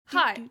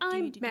Hi,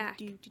 I'm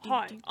Mac.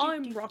 Hi,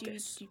 I'm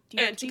Ruckus.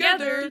 And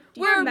together,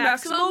 we're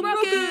Maximum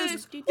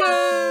Ruckus!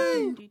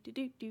 Yay!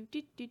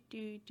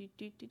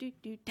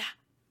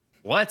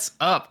 What's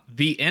up,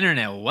 the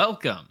internet?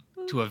 Welcome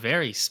to a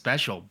very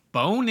special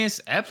bonus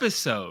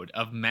episode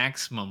of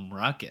Maximum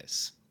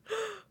Ruckus.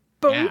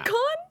 BoneCon?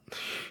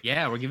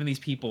 Yeah, we're giving these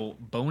people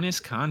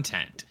bonus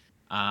content,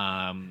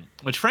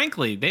 which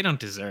frankly, they don't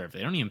deserve.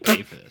 They don't even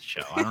pay for this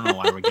show. I don't know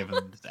why we're giving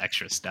them this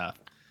extra stuff.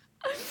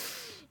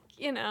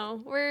 You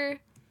know, we're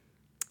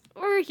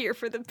here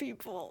for the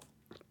people.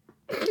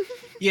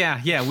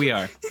 Yeah, we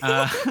are.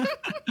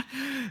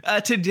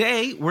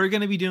 Today, we're going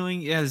to be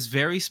doing a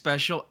very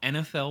special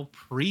NFL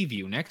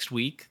preview. Next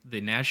week, the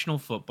National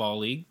Football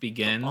League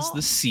begins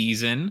the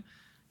season,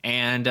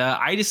 and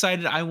I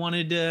decided I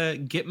wanted to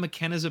get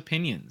McKenna's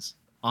opinions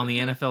on the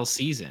NFL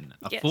season.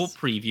 A full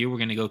preview. We're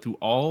going to go through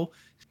all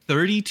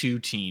 32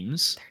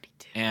 teams,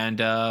 and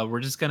we're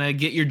just going to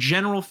get your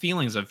general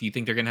feelings of if you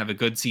think they're going to have a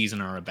good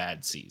season or a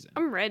bad season.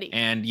 I'm ready.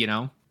 And, you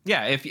know,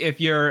 yeah, if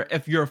you're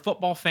a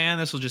football fan,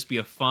 this will just be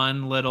a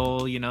fun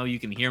little, you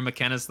can hear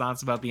McKenna's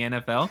thoughts about the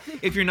NFL.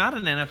 If you're not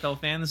an NFL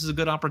fan, this is a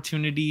good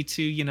opportunity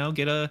to,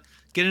 get a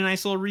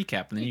nice little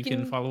recap, and then you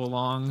can follow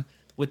along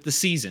with the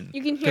season.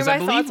 You can hear my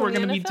thoughts on the NFL. We're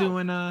going to be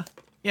doing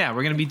we're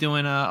going to be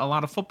doing a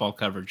lot of football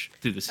coverage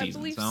through the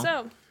season. I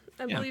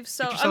believe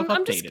so. I'm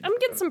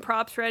getting some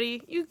props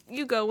ready.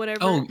 You go whenever.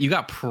 Oh, you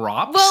got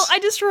props? Well, I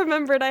just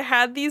remembered I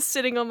had these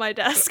sitting on my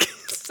desk.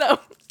 So,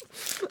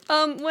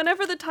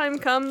 whenever the time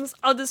comes,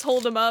 I'll just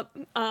hold them up.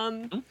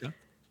 Okay.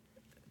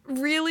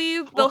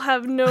 Really, they'll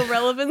have no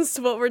relevance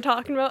to what we're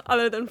talking about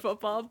other than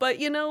football. But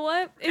you know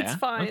what? It's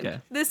fine.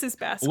 Okay. This is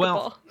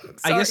basketball. Well,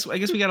 I guess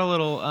we got a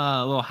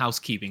little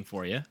housekeeping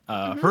for you.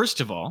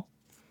 First of all,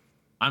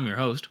 I'm your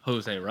host,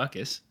 Jose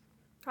Ruckus.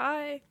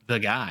 Hi. The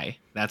guy.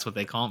 That's what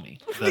they call me.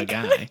 The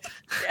guy.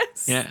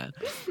 Yes. Yeah.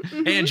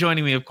 And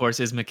joining me, of course,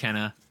 is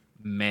McKenna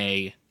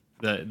May,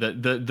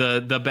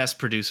 the best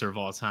producer of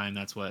all time.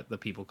 That's what the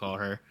people call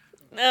her.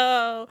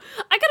 Oh,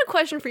 I got a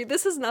question for you.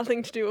 This has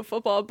nothing to do with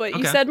football, but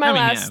you said my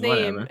last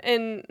name, whatever.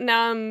 And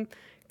now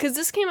because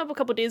this came up a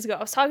couple days ago. I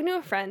was talking to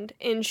a friend,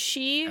 and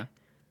she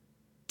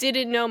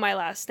didn't know my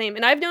last name,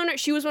 and I've known her.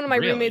 She was one of my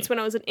roommates when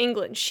I was in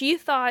England. She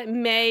thought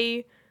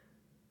May.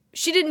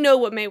 She didn't know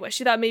what May was.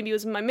 She thought maybe it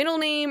was my middle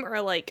name or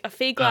like a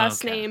fake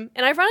last name.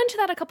 And I've run into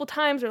that a couple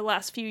times over the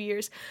last few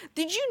years.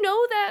 Did you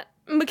know that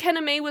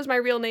McKenna May was my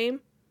real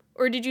name?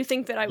 Or did you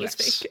think that I was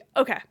fake?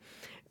 Okay.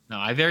 No,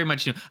 I very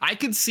much knew. I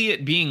could see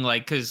it being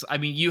like, because I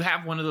mean, you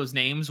have one of those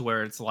names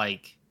where it's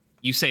like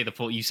you say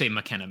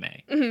McKenna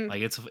May,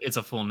 like it's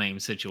a full name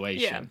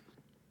situation.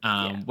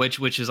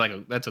 Which is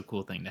like that's a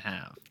cool thing to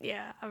have.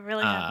 Yeah, I'm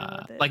really happy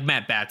with it. Like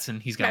Matt Batson,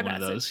 he's got one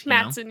of those.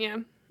 Matson, yeah.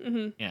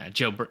 Mm-hmm. Yeah,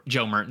 Joe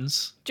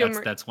Mertens.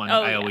 That's one.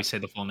 Oh, I always say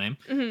the full name.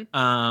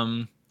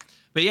 Mm-hmm.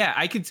 But yeah,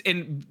 I could,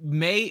 and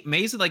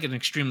May's like an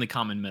extremely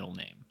common middle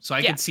name, so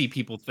I could see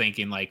people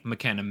thinking like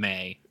McKenna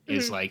May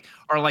is like,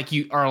 or like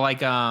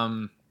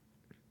one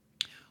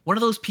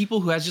of those people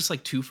who has just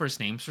like two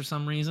first names for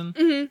some reason.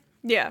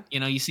 Mm-hmm. Yeah,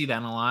 you see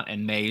that a lot,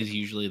 and May is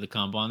usually the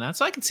combo on that,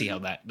 so I can see how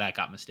that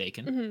got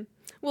mistaken. Mm-hmm.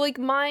 Well, like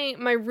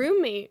my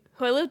roommate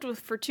who I lived with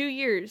for 2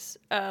 years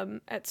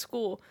at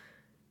school.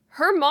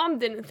 Her mom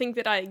didn't think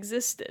that I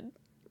existed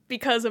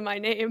because of my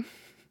name.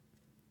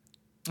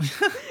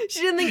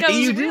 She didn't think I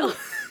was real.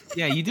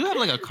 Yeah, you do have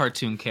like a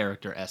cartoon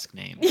character-esque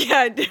name. Yeah,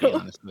 I do. To be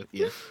honest with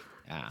you.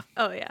 Yeah.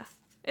 Oh, yeah.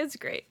 It's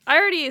great. I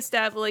already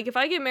established, like, if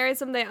I get married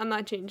someday, I'm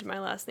not changing my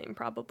last name,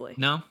 probably.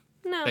 No?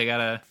 They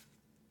gotta...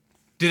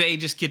 Do they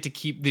just get to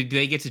do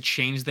they get to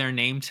change their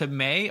name to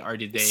May, or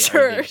did they...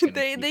 Sure,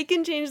 they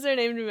can change their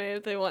name to May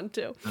if they want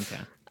to. Okay.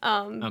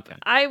 Okay.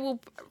 I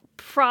will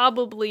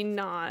probably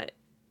not...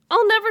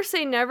 I'll never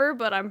say never,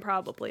 but I'm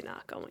probably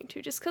not going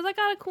to, just because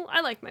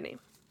I like my name.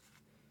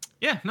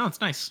 Yeah, no,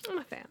 it's nice. I'm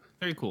a fan.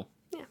 Very cool.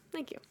 Yeah,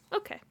 thank you.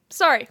 Okay,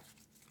 sorry.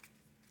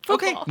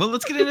 Football. Okay, well,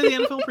 let's get into the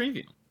NFL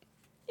preview.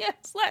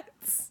 Yes,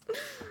 let's.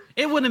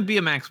 It wouldn't be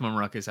a Maximum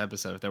Ruckus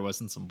episode if there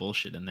wasn't some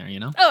bullshit in there,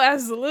 you know? Oh,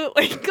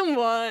 absolutely. Come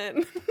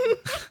on.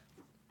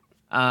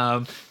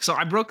 So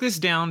I broke this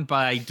down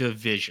by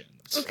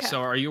divisions. Okay. So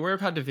are you aware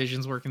of how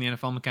divisions work in the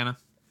NFL, McKenna?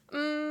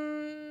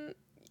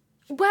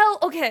 Well,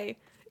 okay.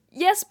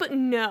 Yes, but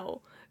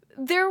no.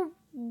 They're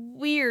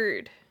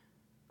weird,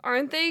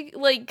 aren't they?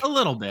 Like a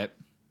little bit.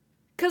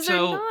 Because they're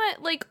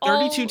not like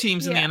 32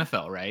 teams in the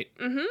NFL, right?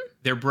 Mm-hmm.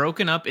 They're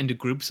broken up into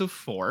groups of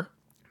 4.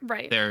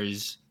 Right.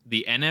 There's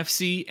the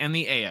NFC and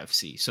the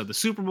AFC. So the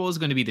Super Bowl is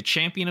going to be the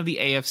champion of the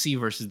AFC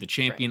versus the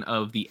champion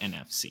of the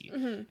NFC.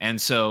 Mm-hmm.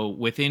 And so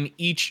within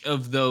each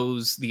of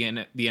those, the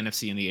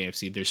NFC and the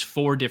AFC, there's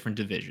 4 different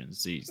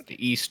divisions: the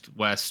East,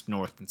 West,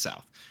 North, and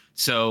South.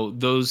 So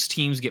those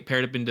teams get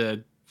paired up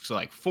into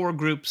like 4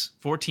 groups,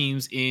 4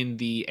 teams in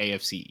the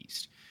AFC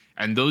East.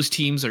 And those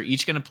teams are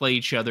each going to play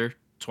each other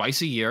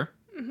twice a year.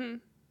 Mm-hmm.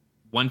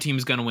 One team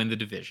is going to win the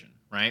division,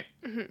 right?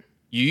 Mm-hmm.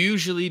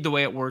 Usually the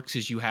way it works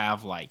is you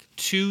have like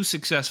 2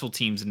 successful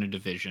teams in a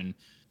division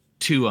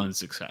two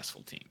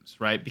unsuccessful teams,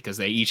 right? Because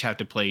they each have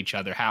to play each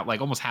other.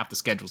 Almost half the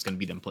schedule is going to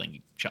be them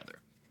playing each other,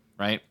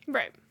 right?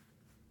 Right.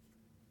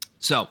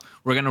 So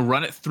we're going to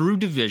run it through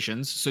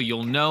divisions, so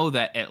you'll know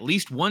that at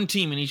least one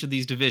team in each of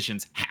these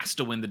divisions has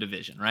to win the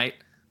division, right?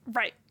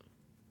 Right.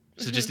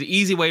 So just an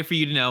easy way for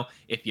you to know,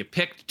 if you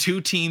picked two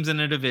teams in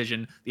a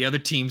division, the other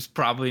team's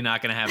probably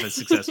not going to have as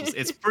successful.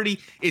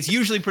 It's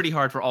usually pretty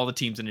hard for all the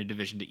teams in a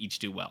division to each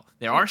do well.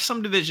 There are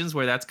some divisions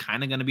where that's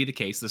kind of going to be the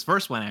case. This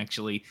first one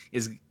actually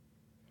is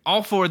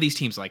all four of these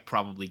teams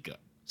probably good.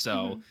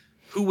 So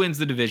who wins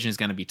the division is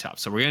going to be tough.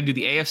 So we're going to do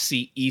the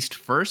AFC East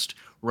first.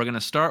 We're going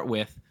to start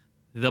with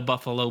the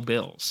Buffalo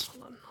Bills.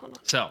 Hold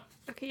on. So.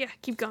 Okay, yeah,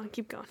 keep going.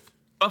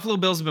 Buffalo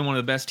Bills have been one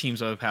of the best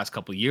teams over the past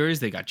couple of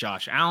years. They got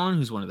Josh Allen,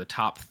 who's one of the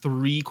top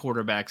 3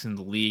 quarterbacks in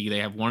the league. They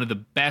have one of the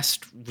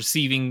best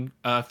receiving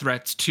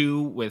threats,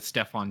 too, with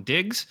Stephon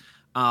Diggs.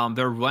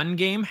 Their run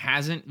game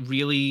hasn't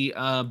really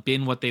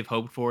been what they've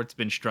hoped for. It's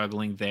been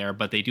struggling there,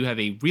 but they do have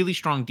a really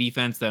strong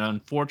defense that,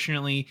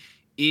 unfortunately,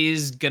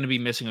 is going to be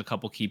missing a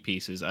couple key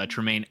pieces.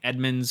 Tremaine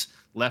Edmonds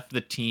left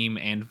the team,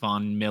 and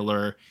Von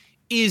Miller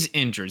is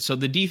injured. So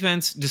the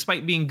defense,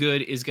 despite being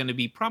good, is going to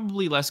be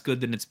probably less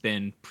good than it's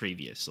been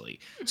previously.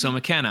 So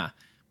McKenna,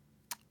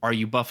 are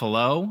you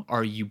Buffalo or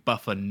are you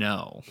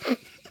Buffano?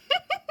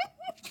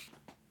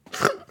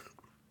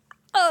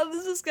 Oh,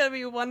 this is going to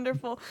be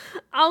wonderful.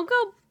 I'll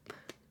go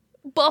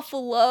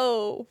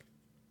Buffalo.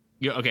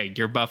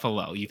 You're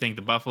Buffalo. You think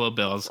the Buffalo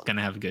Bills going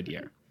to have a good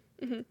year.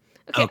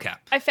 Okay.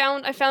 I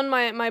found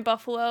my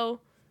Buffalo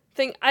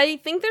thing. I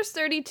think there's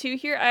 32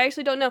 here. I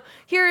actually don't know.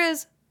 Here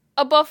is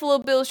a Buffalo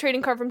Bills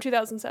trading card from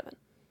 2007.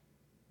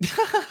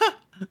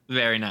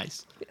 Very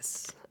nice.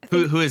 Yes.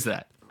 Who is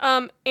that?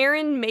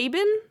 Aaron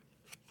Mabin,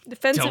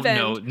 defensive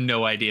end.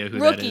 No idea who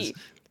Rookie, that is.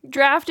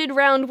 drafted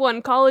round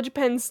 1, college,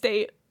 Penn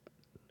State.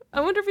 I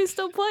wonder if he's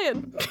still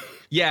playing.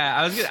 Yeah,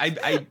 I was gonna.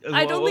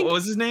 I don't think. What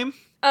was his name?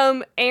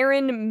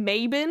 Aaron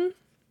Mabin.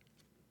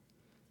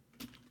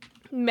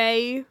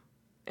 May,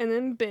 and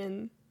then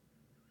Bin.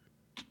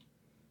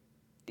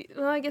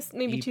 Well, I guess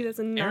maybe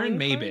 2009. Aaron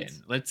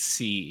Mabin. Let's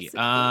see.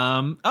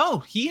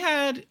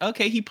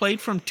 He played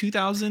from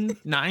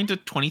 2009 to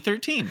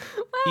 2013.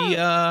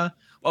 Wow.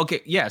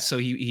 So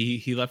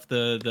he left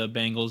the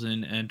Bengals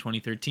in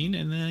 2013,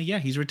 and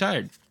he's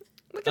retired.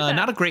 Look at that.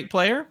 Not a great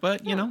player,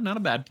 but not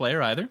a bad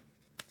player either.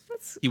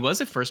 He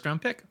was a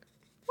first-round pick.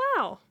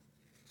 Wow.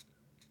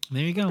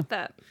 There you go. Look at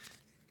that.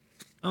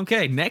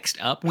 Okay,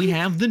 next up we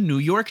have the New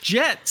York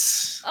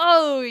Jets.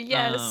 Oh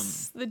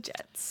yes, the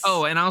Jets.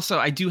 Oh, and also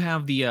I do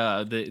have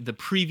the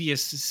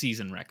previous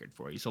season record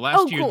for you. So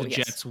last year the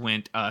Jets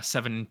went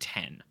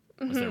 7-10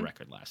 was their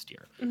record last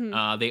year.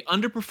 They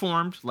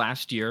underperformed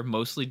last year,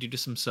 mostly due to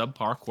some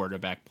subpar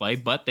quarterback play,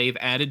 but they've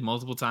added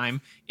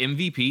multiple-time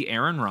MVP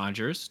Aaron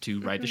Rodgers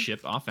to right the ship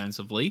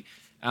offensively,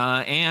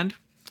 and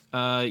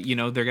they're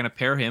going to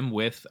pair him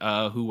with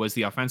who was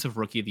the offensive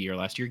rookie of the year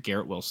last year,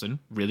 Garrett Wilson,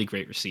 really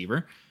great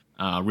receiver.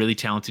 Really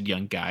talented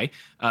young guy.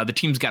 The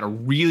team's got a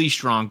really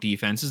strong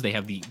defenses. They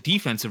have the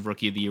defensive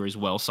rookie of the year as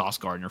well, Sauce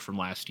Gardner from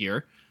last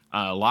year.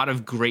 A lot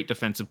of great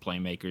defensive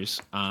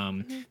playmakers.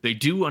 They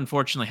do,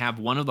 unfortunately, have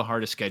one of the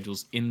hardest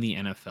schedules in the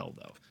NFL,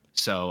 though.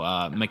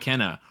 So,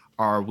 McKenna,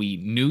 are we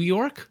New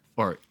York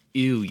or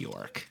Ew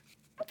York?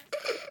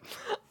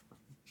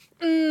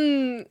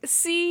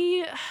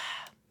 See,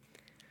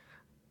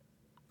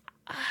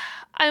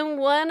 I'm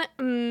one.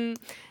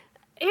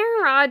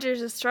 Aaron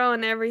Rodgers is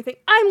throwing everything.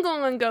 I'm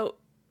going to go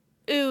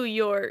Ooh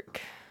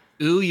York.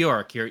 Ooh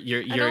York.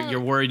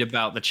 You're worried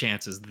about the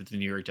chances that the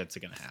New York Jets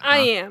are going to have. I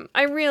am.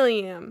 I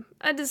really am.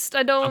 I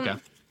don't. Okay.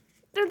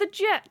 They're the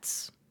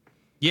Jets.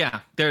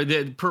 Yeah, they're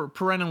the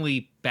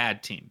perennially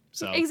bad team.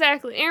 So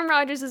exactly. Aaron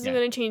Rodgers isn't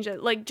going to change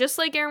it. Just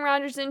like Aaron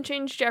Rodgers didn't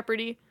change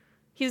Jeopardy,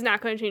 he's not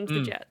going to change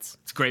the Jets.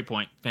 It's a great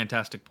point.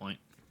 Fantastic point.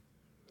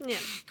 Yeah.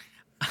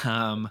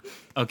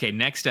 Okay,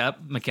 next up,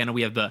 McKenna,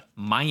 we have the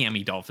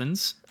Miami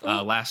Dolphins.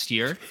 Last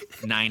year,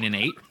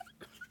 9-8.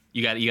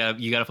 You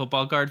got a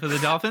football card for the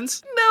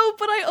Dolphins? No,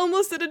 but I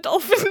almost did a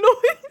dolphin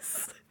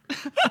noise.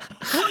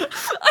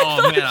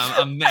 Man,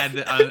 I'm mad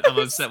that I'm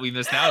upset we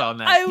missed out on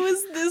that. I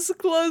was this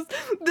close.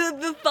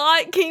 The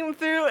thought came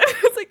through, and I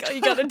was like, "Oh,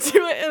 you gotta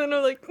do it," and then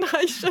I'm like, "No,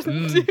 I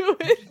shouldn't do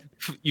it."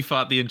 You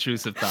fought the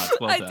intrusive thoughts.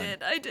 Well done.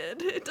 I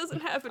did. It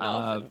doesn't happen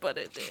often, but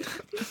it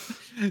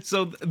did.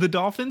 So the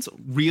Dolphins,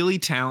 really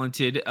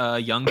talented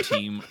young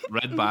team,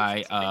 led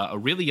by a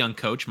really young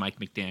coach, Mike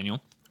McDaniel.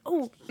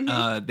 Oh.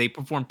 They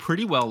performed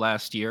pretty well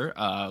last year,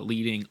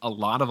 leading a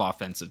lot of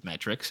offensive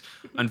metrics.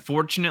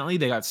 Unfortunately,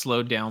 they got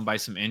slowed down by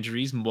some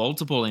injuries,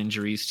 multiple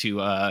injuries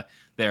to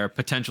their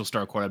potential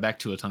star quarterback,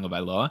 Tua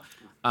Tagovailoa.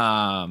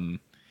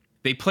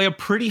 They play a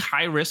pretty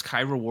high-risk,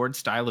 high-reward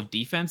style of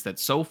defense that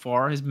so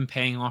far has been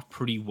paying off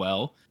pretty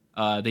well.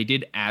 They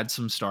did add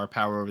some star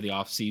power over the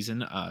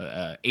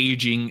offseason.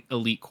 Aging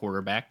elite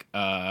quarterback,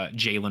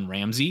 Jalen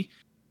Ramsey.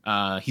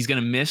 He's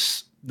going to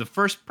miss the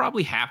first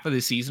probably half of the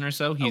season or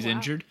so. He's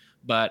injured,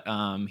 but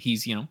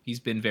he's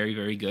been very,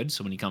 very good.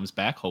 So when he comes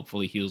back,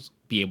 hopefully he'll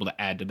be able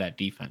to add to that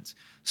defense.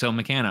 So,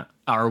 McKenna,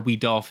 are we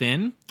Dolph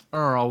in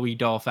or are we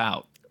Dolph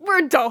out?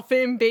 We're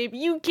Dolphin, baby.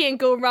 You can't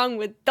go wrong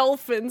with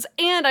Dolphins.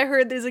 And I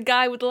heard there's a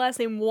guy with the last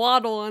name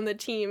Waddle on the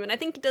team, and I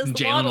think he does the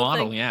Jalen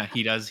Waddle thing. Yeah,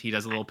 he does. He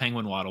does a little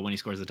penguin waddle when he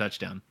scores a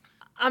touchdown.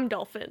 I'm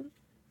Dolphin.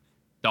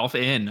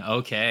 Dolphin,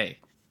 okay.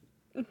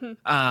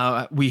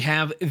 We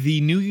have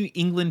the New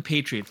England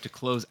Patriots to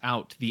close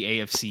out the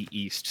AFC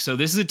East. So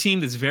this is a team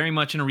that's very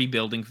much in a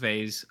rebuilding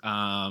phase.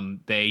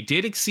 They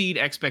did exceed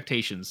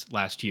expectations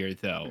last year,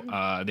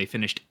 though. They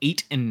finished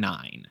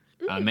 8-9.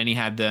 Many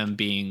had them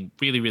being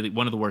really, really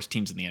one of the worst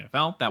teams in the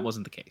NFL. That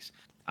wasn't the case.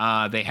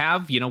 They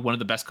have, one of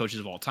the best coaches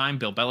of all time,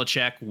 Bill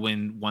Belichick,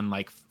 won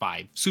like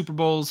 5 Super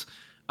Bowls.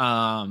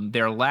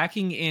 They're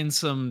lacking in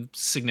some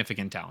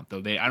significant talent, though.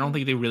 I don't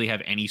think they really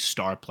have any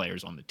star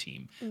players on the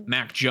team.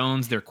 Mac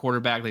Jones, their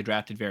quarterback, they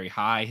drafted very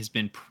high, has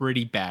been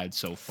pretty bad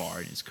so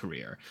far in his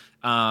career.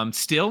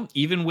 Still,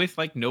 even with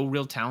like no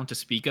real talent to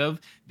speak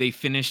of, they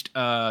finished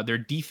their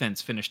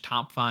defense finished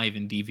top 5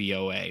 in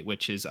DVOA,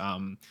 which is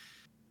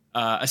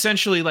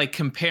essentially like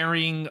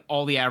comparing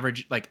all the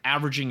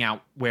averaging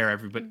out where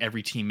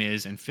every team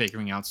is and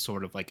figuring out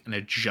sort of like an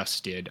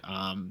adjusted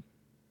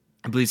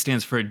I believe it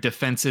stands for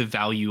defensive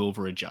value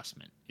over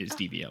adjustment is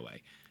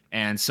DVOA.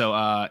 And so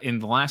in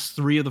the last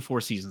 3 of the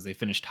 4 seasons, they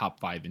finished top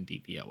 5 in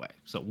DVOA.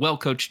 So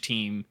well-coached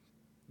team,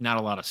 not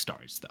a lot of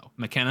stars though.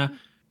 McKenna,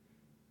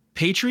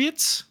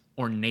 Patriots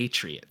or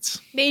Natriots?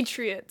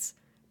 Natriots.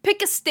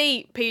 Pick a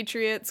state,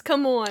 Patriots.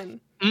 Come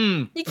on.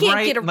 You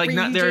can't get a region.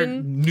 Not their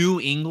New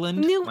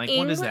England?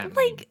 What does that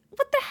mean?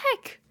 What the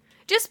heck?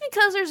 Just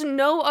because there's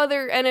no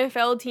other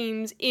NFL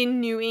teams in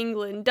New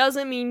England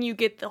doesn't mean you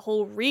get the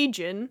whole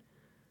region.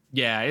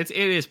 Yeah, it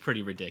is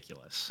pretty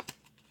ridiculous.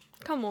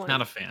 Come on.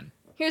 Not a fan.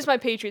 Here's my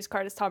Patriots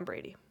card. It's Tom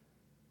Brady.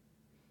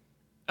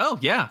 Oh,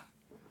 yeah.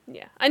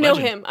 Yeah, I know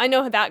him. I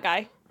know that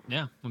guy.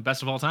 Yeah,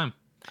 best of all time.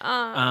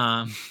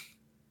 Yeah,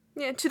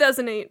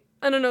 2008.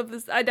 I don't know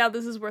if I doubt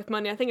this is worth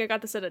money. I think I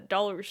got this at a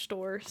dollar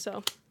store,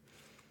 so.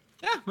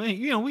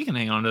 Yeah, we can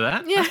hang on to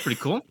that. Yeah. That's pretty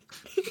cool.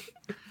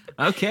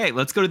 Okay,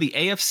 let's go to the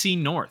AFC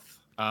North.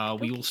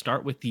 We will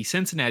start with the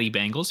Cincinnati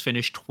Bengals,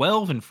 finished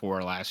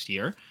 12-4 last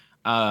year.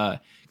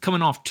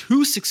 Coming off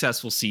 2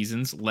 successful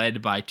seasons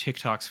led by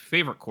TikTok's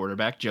favorite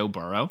quarterback, Joe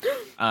Burrow.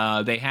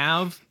 They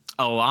have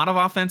a lot of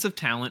offensive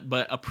talent,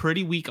 but a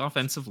pretty weak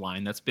offensive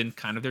line. That's been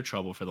kind of their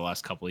trouble for the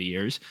last couple of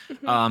years.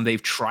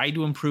 They've tried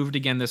to improve it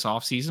again this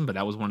offseason, but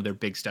that was one of their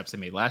big steps they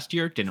made last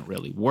year. Didn't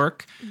really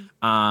work.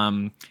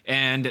 And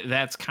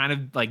that's kind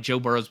of like Joe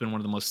Burrow's been one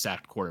of the most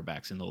sacked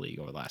quarterbacks in the league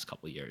over the last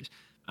couple of years.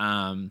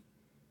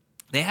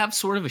 They have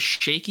sort of a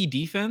shaky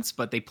defense,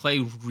 but they play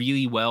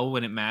really well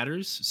when it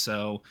matters.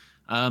 So,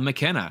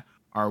 McKenna,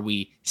 are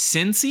we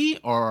Cincy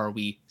or are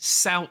we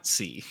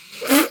Soutsy?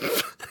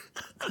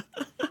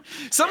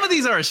 Some of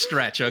these are a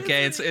stretch,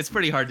 okay? It's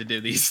pretty hard to do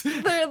these.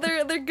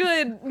 They're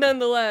good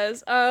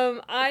nonetheless.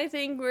 I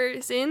think we're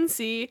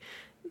Cincy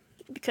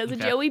because of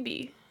Joey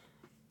B.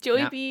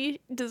 Joey B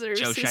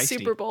deserves his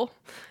Super Bowl.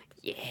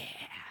 Yeah.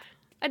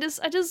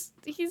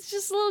 He's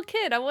just a little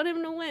kid. I want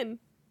him to win.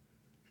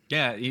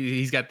 Yeah,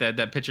 he's got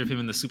that picture of him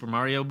in the Super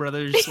Mario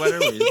Brothers sweater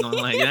where he's going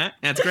like that.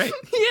 That's great.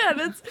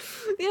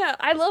 Yeah,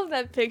 I love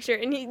that picture.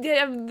 And he did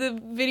have the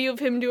video of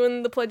him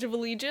doing the Pledge of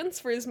Allegiance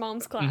for his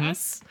mom's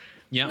class.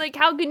 Yeah. Like,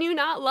 how can you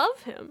not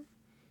love him?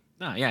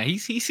 No, yeah, he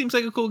seems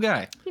like a cool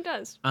guy. He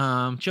does.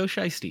 Joe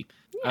Shiesty.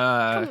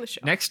 Come on the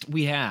show. Next,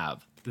 we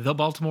have the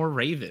Baltimore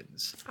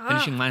Ravens,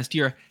 finishing last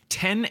year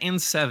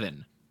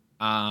 10-7.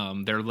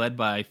 They're led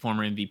by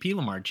former MVP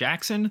Lamar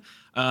Jackson.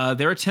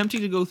 They're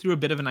attempting to go through a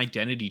bit of an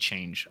identity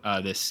change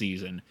this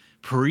season.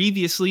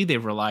 Previously,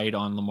 they've relied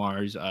on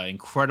Lamar's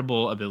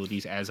incredible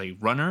abilities as a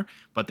runner,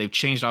 but they've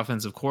changed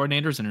offensive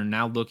coordinators and are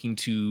now looking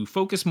to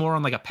focus more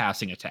on like a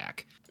passing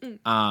attack.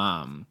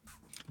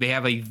 They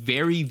have a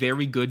very,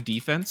 very good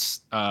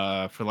defense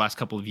for the last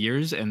couple of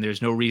years, and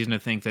there's no reason to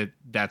think that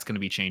that's going to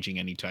be changing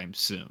anytime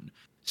soon.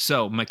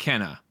 So,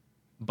 McKenna,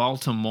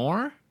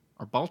 Baltimore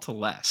or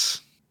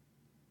Balta-less?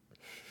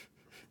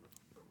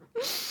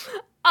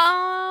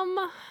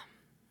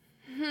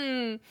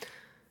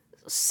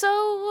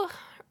 So,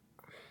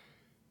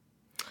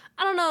 I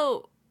don't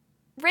know.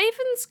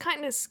 Ravens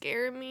kind of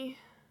scare me.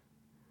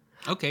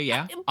 Okay,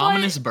 yeah.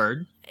 Ominous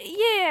bird.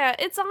 Yeah,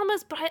 it's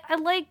ominous, but I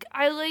like.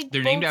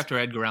 They're named after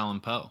Edgar Allan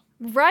Poe.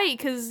 Right,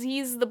 because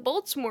he's the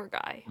Baltimore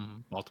guy.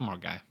 Baltimore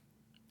guy.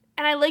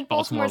 And I like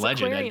Baltimore Baltimore's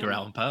legend aquarium. Edgar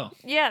Allan Poe.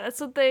 Yeah,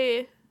 that's what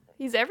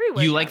he's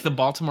everywhere. You like the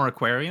Baltimore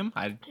Aquarium?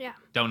 I Yeah.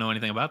 don't know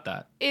anything about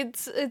that.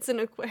 It's an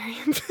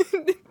aquarium.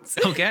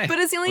 Okay. But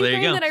it's the only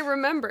thing that I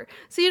remember.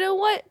 So you know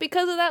what?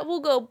 Because of that, we'll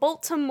go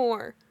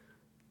Baltimore.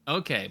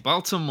 Okay,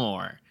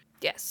 Baltimore.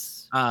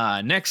 Yes.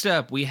 Next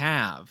up, we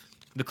have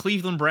the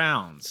Cleveland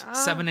Browns,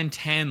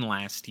 7-10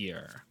 last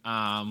year.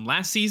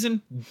 Last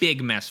season,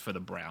 big mess for the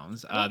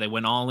Browns. They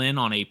went all in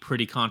on a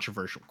pretty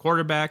controversial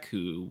quarterback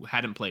who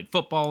hadn't played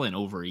football in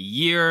over a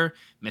year,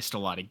 missed a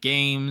lot of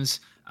games,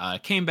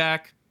 came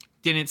back,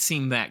 didn't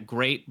seem that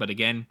great, but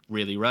again,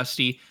 really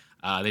rusty.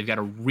 They've got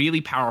a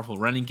really powerful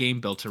running game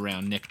built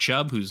around Nick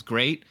Chubb, who's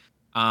great.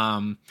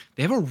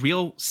 They have a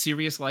real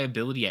serious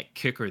liability at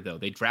kicker, though.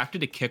 They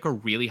drafted a kicker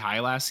really high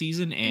last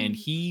season, and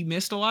he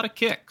missed a lot of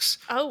kicks.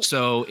 Oh.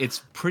 So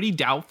it's pretty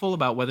doubtful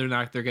about whether or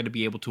not they're going to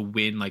be able to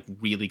win like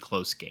really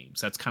close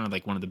games. That's kind of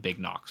like one of the big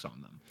knocks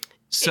on them.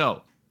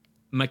 So,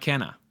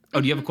 McKenna.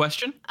 Oh, do you have a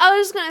question? I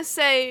was going to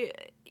say,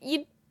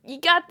 you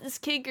got this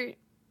kicker.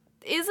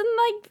 Isn't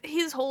like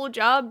his whole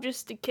job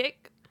just to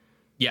kick?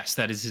 Yes,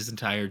 that is his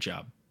entire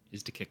job,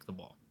 is to kick the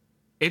ball.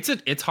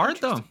 It's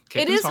hard though.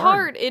 It is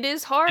hard. It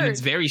is hard. And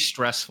it's very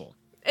stressful.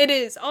 It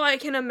is. Oh, I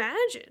can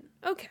imagine.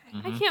 Okay.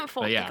 I can't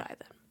fault the guy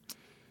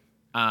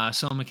then.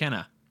 So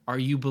McKenna, are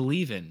you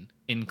believing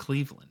in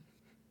Cleveland?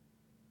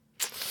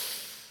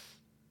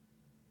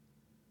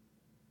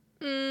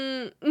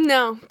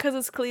 No, because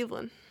it's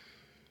Cleveland.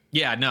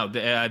 Yeah, no,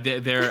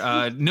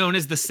 they're known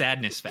as the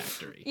Sadness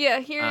Factory.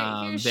 Yeah,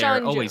 here's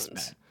Sean Jones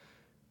bad.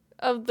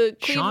 Of the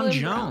Cleveland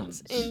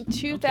Browns in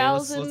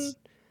 2000. Okay,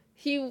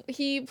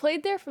 He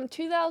played there from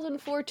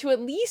 2004 to at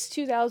least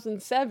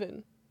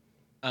 2007.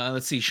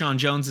 Let's see. Sean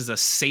Jones is a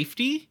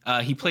safety.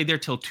 He played there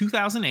till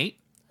 2008.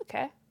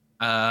 Okay.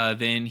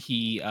 Then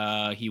he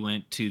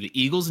went to the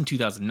Eagles in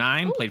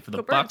 2009. Played for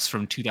the Bucks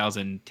from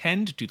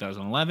 2010 to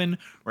 2011.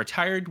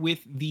 Retired with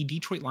the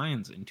Detroit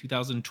Lions in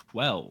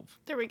 2012.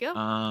 There we go.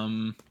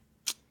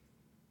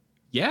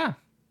 Yeah.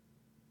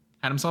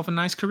 Had himself a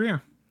nice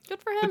career. Good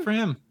for him. Good for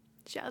him.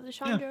 Shout out to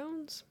Sean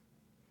Jones.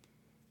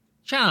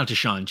 Shout out to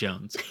Sean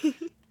Jones.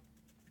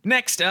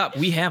 Next up,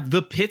 we have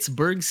the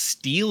Pittsburgh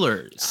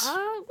Steelers.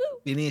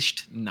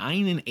 Finished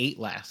 9-8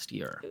 last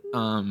year.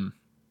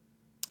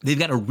 They've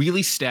got a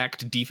really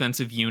stacked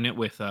defensive unit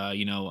with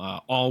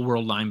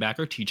all-world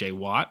linebacker TJ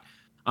Watt.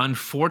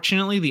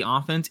 Unfortunately, the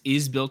offense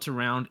is built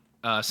around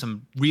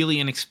some really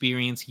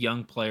inexperienced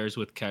young players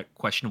with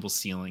questionable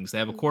ceilings. They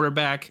have a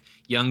quarterback,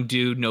 young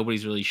dude,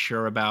 nobody's really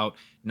sure about.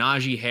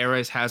 Najee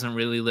Harris hasn't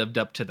really lived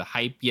up to the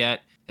hype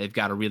yet. They've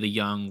got a really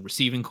young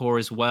receiving core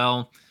as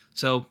well.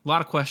 So a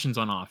lot of questions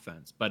on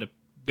offense, but a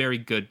very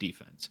good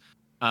defense.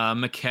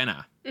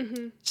 McKenna,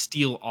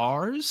 Steel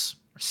R's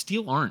or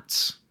Steel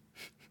Aren't?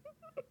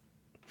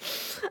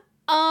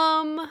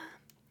 I'm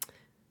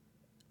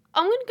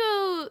gonna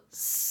go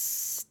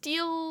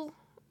Steel.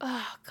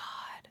 Oh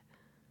God,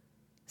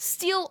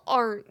 Steel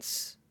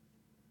Aren't.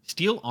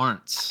 Steel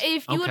Aren't.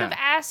 If you would have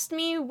asked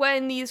me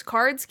when these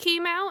cards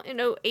came out in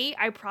 2008,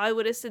 I probably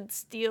would have said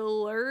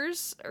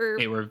Steelers. Or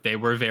they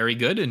were very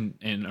good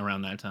in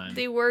around that time.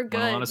 They were good.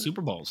 Won a lot of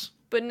Super Bowls.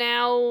 But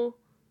now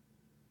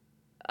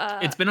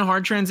it's been a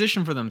hard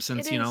transition for them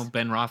since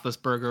Ben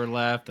Roethlisberger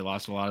left. They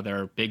lost a lot of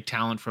their big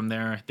talent from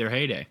their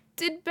heyday.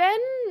 Did Ben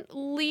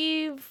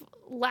leave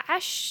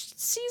last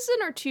season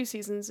or 2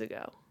 seasons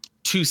ago?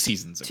 2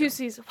 seasons ago. 2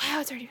 seasons. Wow,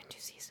 it's already been 2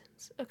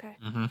 seasons. Okay.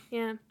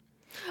 Yeah.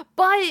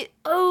 But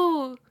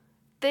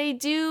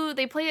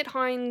they play at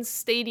Heinz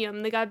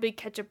Stadium. They got a big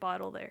ketchup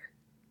bottle there.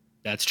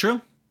 That's true.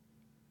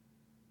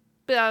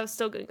 But I was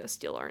still gonna go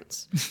Steel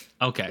Aren't.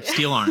 Okay,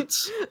 Steel Aren't.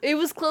 It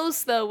was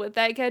close though with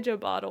that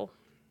ketchup bottle.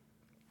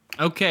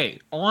 Okay,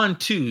 on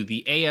to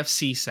the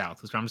AFC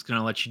South, which I'm just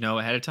gonna let you know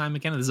ahead of time.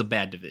 McKenna, this is a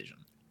bad division.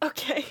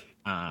 Okay.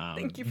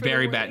 Thank you for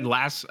very bad.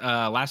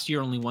 Last year,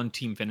 only one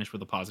team finished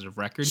with a positive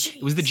record. Jeez.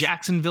 It was the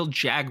Jacksonville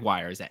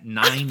Jaguars at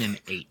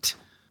 9-8.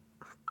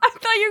 I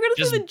thought you were going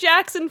to say the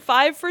Jackson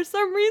 5 for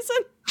some reason.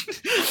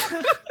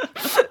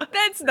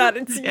 That's not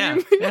a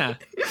team. Yeah.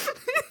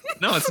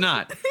 No, it's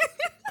not.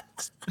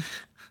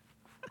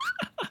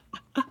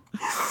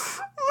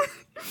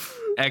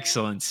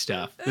 Excellent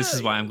stuff. This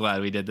is why I'm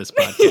glad we did this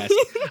podcast.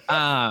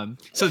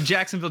 So the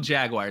Jacksonville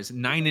Jaguars,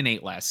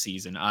 9-8 last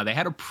season. They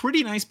had a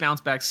pretty nice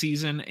bounce back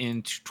season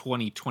in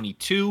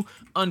 2022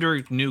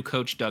 under new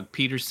coach Doug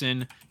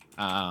Peterson.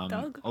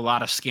 A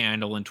lot of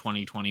scandal in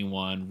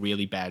 2021.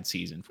 Really bad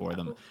season for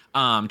them.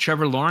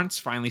 Trevor Lawrence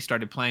finally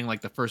started playing like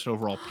the first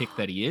overall pick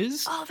that he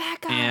is. Oh, that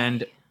guy.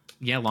 And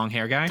yeah, long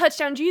hair guy.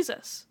 Touchdown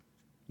Jesus.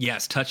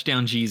 Yes,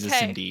 touchdown Jesus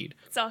indeed.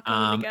 It's all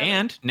coming together.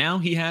 And now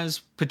he has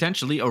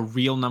potentially a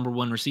real number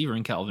 1 receiver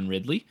in Calvin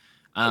Ridley.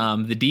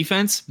 The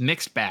defense,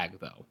 mixed bag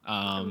though.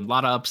 A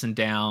lot of ups and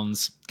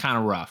downs, kind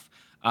of rough.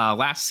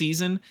 Last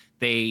season,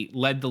 they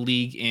led the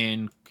league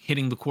in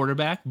hitting the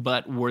quarterback,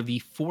 but were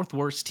the 4th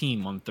worst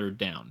team on 3rd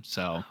down.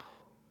 So,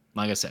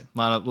 like I said, a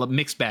lot of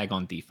mixed bag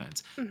on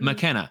defense.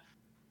 McKenna,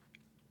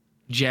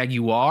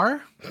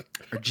 Jaguar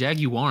or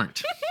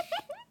Jaguaren't?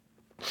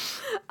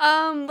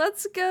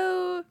 Let's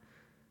go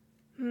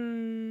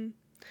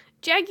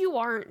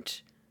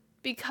Jaguaren't,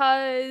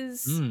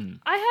 because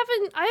I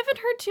haven't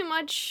heard too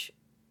much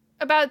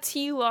about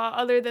T-Law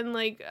other than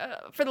like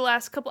for the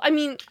last couple. I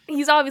mean,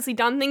 he's obviously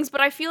done things, but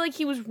I feel like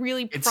he was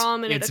really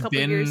prominent a couple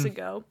years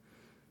ago.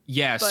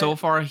 Yeah, so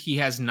far he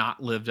has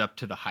not lived up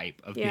to the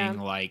hype of being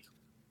like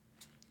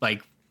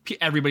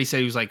everybody said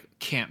he was like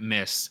can't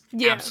miss.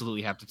 Yeah.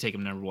 Absolutely have to take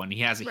him number 1. He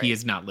hasn't. Right. He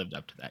has not lived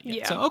up to that yet.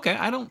 Yeah. So okay,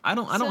 I don't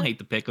hate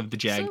the pick of the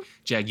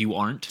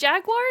Jaguaren't.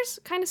 Jaguars,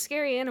 kind of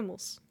scary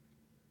animals.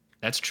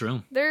 That's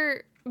true.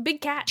 They're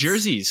big cats.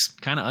 Jerseys,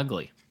 kind of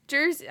ugly.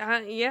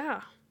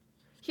 Yeah.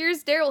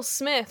 Here's Daryl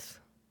Smith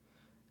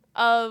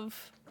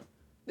of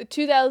The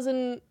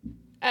 2000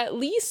 at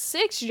least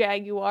 6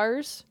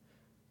 Jaguars.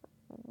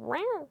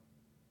 Wow.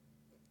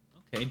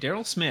 Okay,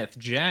 Daryl Smith,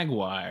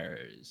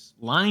 Jaguars,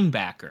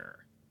 linebacker.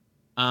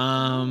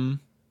 Oh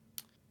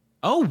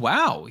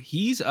wow,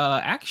 he's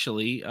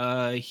actually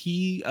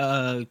he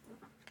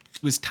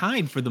was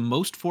tied for the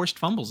most forced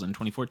fumbles in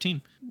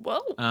 2014.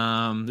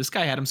 Whoa. This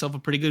guy had himself a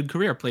pretty good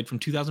career. Played from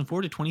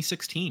 2004 to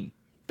 2016.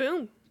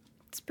 Boom.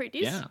 It's pretty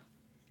decent.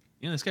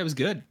 Yeah, this guy was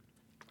good.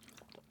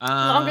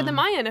 Longer than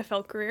my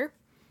NFL career.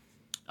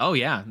 Oh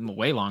yeah,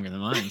 way longer than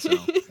mine. So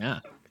yeah,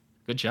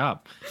 good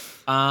job.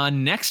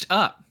 Next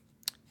up,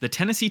 the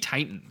Tennessee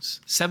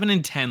Titans,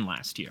 7-10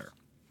 last year.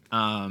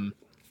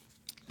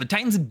 The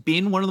Titans have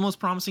been one of the most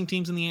promising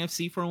teams in the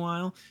AFC for a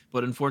while,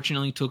 but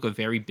unfortunately took a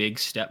very big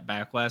step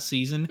back last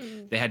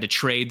season. They had to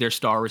trade their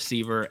star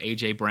receiver,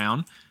 A.J.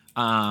 Brown.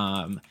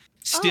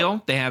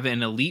 They have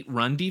an elite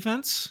run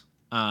defense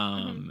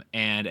and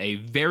a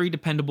very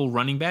dependable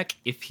running back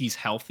if he's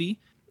healthy.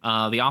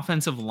 The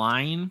offensive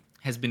line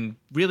has been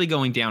really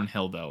going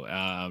downhill, though.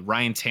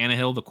 Ryan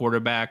Tannehill, the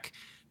quarterback,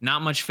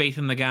 not much faith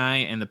in the guy,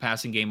 and the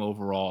passing game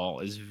overall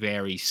is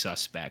very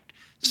suspect.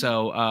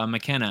 So,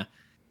 McKenna,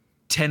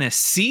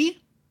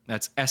 Tennessee,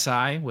 that's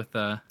S-I with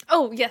a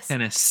yes,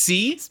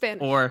 Tennessee,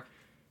 Spanish. Or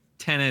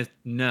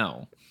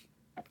no.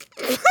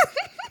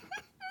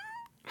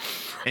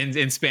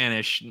 In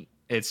Spanish,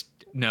 it's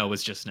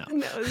just no.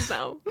 No, it's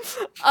no.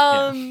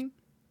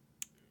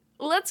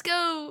 Let's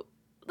go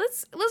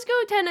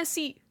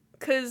Tennessee,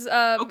 because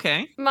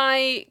okay,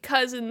 my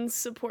cousins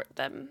support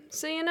them,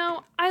 so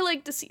I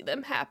like to see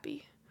them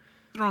happy.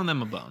 Throwing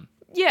them a bone.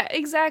 Yeah,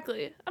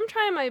 exactly. I'm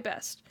trying my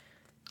best.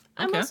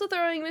 I'm okay. also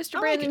throwing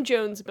Mr. Brandon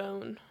Jones a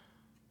bone.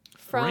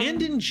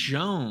 Brandon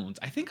Jones.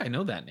 I think I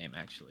know that name,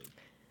 actually.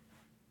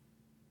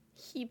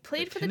 He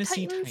played for the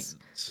Titans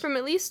from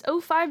at least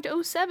 05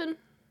 to 07.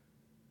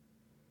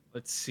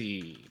 Let's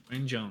see.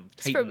 Brandon Jones.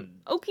 He's from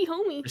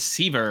Oklahoma.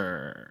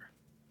 Receiver.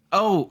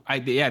 Oh,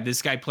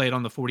 this guy played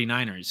on the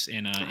 49ers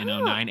in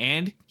 09,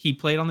 and he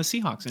played on the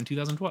Seahawks in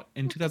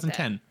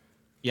 2010.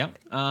 Yep.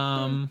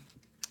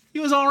 He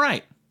was all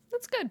right.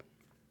 That's good.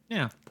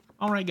 Yeah.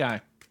 All right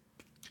guy.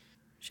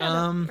 Shout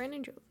out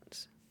Brandon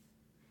Jones.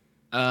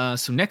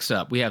 So next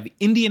up, we have the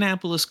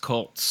Indianapolis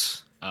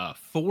Colts,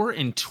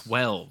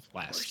 4-12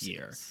 last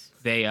year.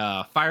 They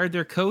fired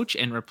their coach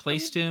and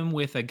replaced him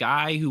with a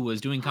guy who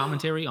was doing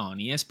commentary on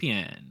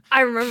ESPN.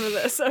 I remember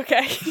this.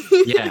 Okay.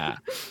 Yeah.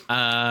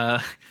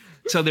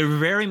 So they're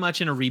very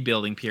much in a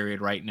rebuilding period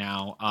right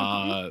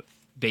now.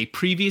 They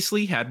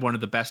previously had one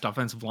of the best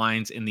offensive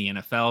lines in the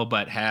NFL,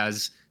 but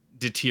has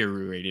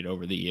deteriorated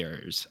over the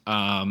years.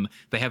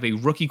 They have a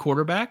rookie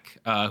quarterback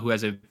who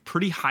has a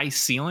pretty high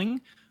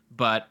ceiling,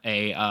 but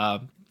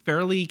a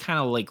fairly kind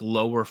of like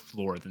lower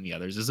floor than the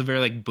others. This is a very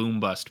like boom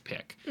bust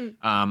pick.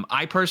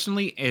 I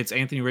personally, it's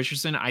Anthony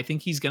Richardson. I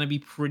think he's going to be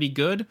pretty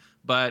good,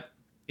 but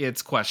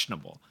it's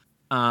questionable.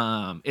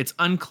 It's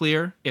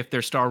unclear if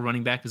their star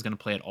running back is going to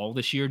play at all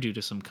this year due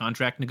to some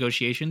contract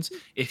negotiations.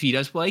 If he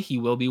does play, he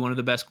will be one of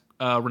the best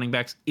running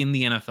backs in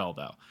the NFL,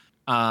 though.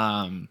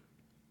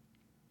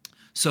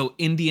 So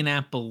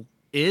Indianapolis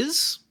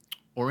is,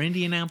 or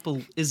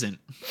Indianapolis isn't?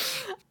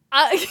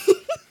 I'm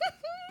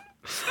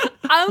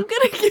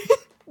gonna.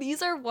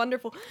 These are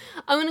wonderful.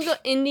 I'm gonna go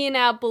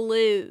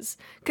Indianapolis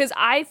because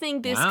I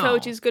think this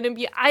coach is gonna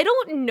be. I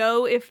don't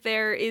know if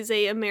there is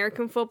a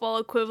American football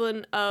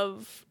equivalent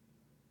of.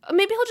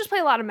 Maybe he'll just play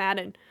a lot of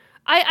Madden.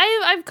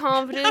 I have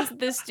confidence that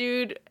this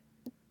dude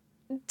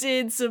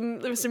did some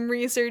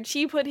research.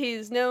 He put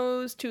his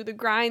nose to the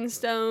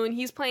grindstone.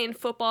 He's playing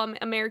football,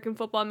 American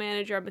Football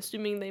Manager. I'm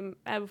assuming they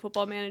have a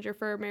football manager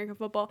for American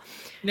football.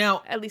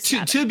 Now, at least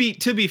to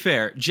be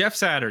fair, Jeff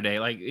Saturday,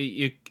 like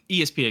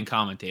ESPN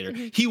commentator,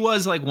 he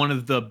was like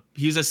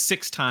he's a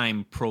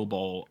 6-time Pro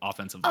Bowl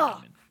offensive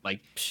lineman. Like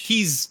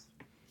he's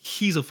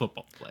a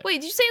football player.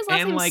 Wait, did you say his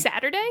last name was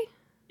Saturday?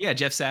 Yeah,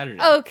 Jeff Saturday.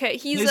 Oh, okay,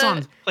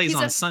 plays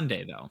on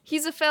Sunday though.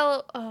 He's a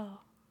fellow. Oh.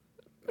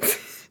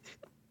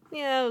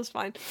 Yeah, it was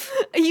fine.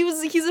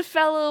 He's a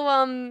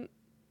fellow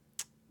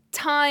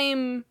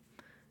time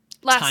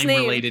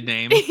related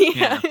name.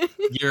 Yeah.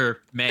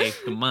 Year, May,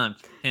 the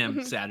month,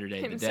 him,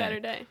 Saturday, the day.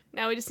 Saturday.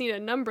 Now we just need a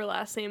number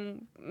last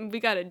name.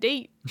 We got a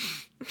date.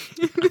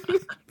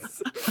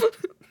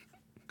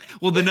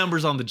 Well, the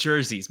numbers on the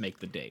jerseys make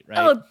the date, right?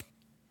 Oh,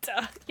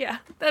 duh. Yeah,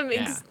 that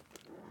makes. Yeah.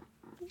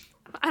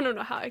 I don't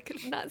know how I could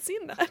have not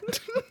seen that.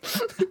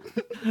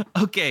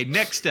 Okay,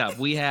 next up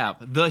we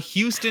have the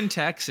Houston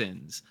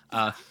Texans,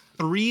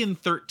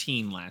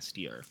 3-13 last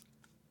year.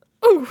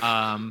 Ooh.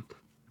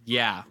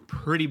 Yeah,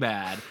 pretty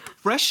bad.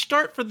 Fresh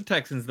start for the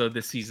Texans though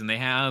this season. They've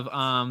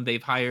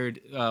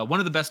hired one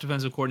of the best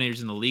defensive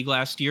coordinators in the league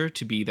last year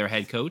to be their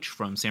head coach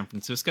from San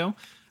Francisco.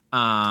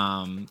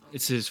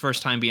 It's his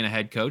first time being a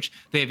head coach.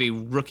 They have a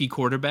rookie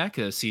quarterback,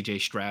 C.J.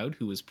 Stroud,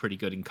 who was pretty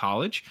good in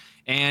college,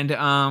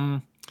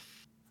 and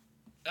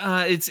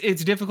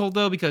it's difficult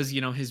though because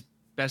his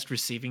best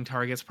receiving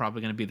target's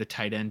probably going to be the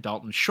tight end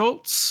Dalton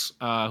Schultz,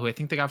 who I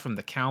think they got from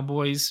the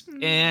Cowboys,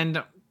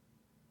 and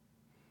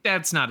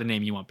that's not a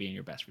name you want being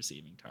your best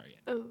receiving target.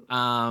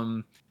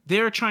 Oh.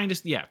 They're trying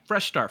to,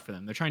 fresh start for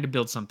them. They're trying to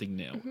build something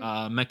new.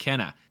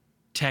 McKenna,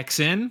 Tex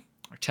in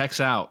or Tex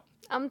out?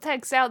 I'm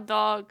Tex out,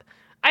 dog.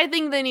 I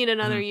think they need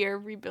another year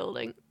of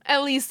rebuilding.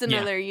 At least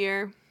another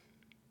year.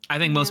 I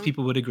think most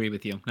people would agree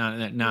with you.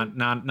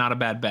 Not a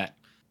bad bet.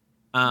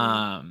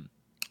 On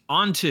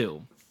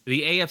to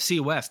the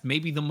AFC West,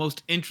 maybe the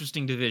most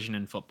interesting division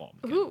in football.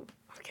 Ooh,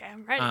 okay,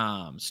 I'm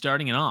ready.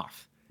 Starting it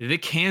off, the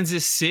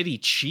Kansas City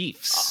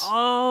Chiefs.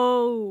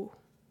 Oh,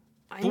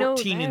 I know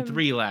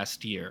 14-3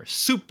 last year,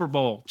 Super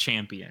Bowl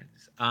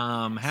champions.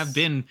 Have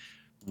been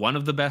one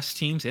of the best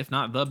teams, if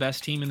not the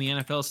best team in the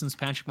NFL since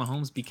Patrick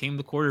Mahomes became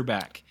the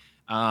quarterback.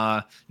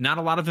 Not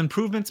a lot of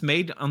improvements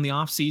made on the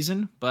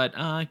offseason, but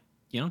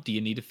do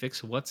you need to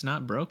fix what's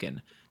not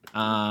broken?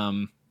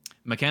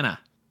 McKenna,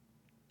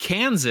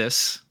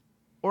 Kansas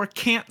or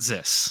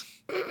Kansas?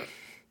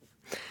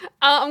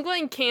 I'm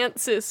going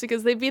Kansas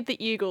because they beat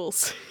the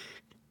Eagles.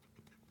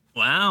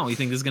 Wow, you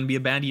think this is going to be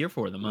a bad year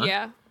for them, huh?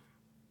 Yeah.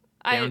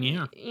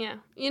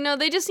 Yeah.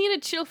 They just need to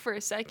chill for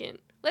a second.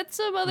 Let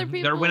some other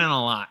people... They're winning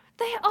a lot.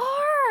 They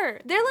are.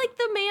 They're like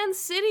the Man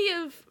City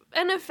of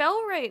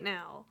NFL right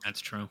now. That's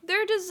true.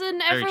 They're just...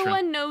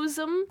 everyone knows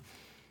them.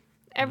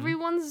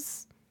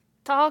 Everyone's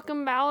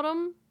talking about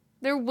them.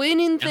 They're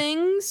winning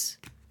things.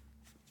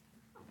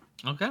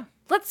 Okay.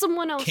 Let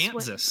someone else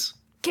Kansas.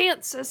 Win.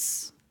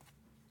 Kansas.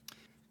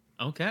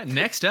 Okay.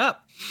 Next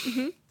up.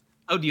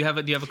 Oh, do you have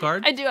a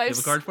card? I do. I have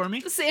a card for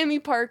me? Sammy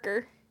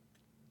Parker.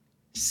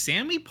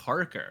 Sammy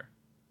Parker.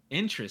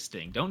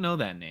 Interesting. Don't know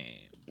that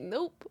name.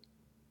 Nope.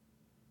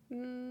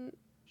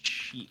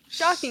 Chiefs.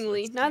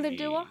 Shockingly, neither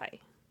do I.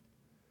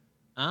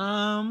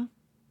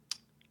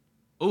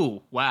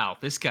 Oh, wow.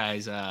 This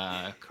guy's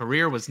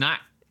career was not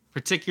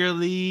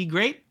particularly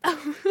great.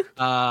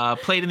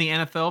 Played in the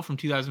NFL from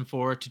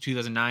 2004 to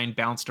 2009,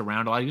 bounced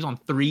around a lot. He was on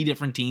 3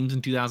 different teams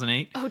in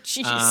 2008. Oh,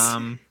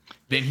 jeez.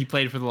 Then he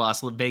played for the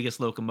Las Vegas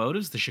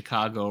Locomotives, the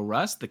Chicago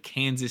Rust, the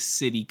Kansas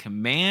City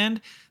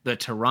Command, the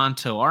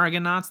Toronto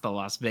Argonauts, the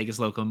Las Vegas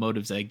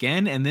Locomotives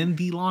again, and then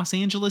the Los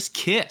Angeles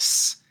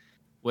Kiss,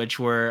 which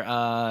were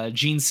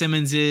Gene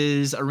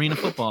Simmons' arena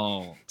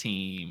football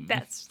team.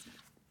 That's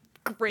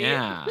great.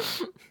 Yeah.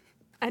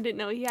 I didn't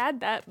know he had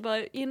that,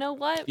 but you know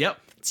what? Yep.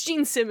 It's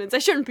Gene Simmons. I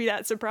shouldn't be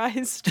that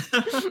surprised.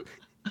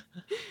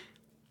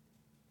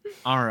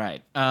 All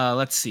right.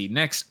 Let's see.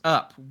 Next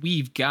up,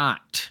 we've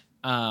got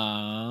the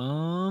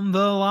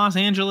Los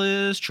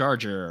Angeles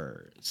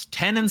Chargers.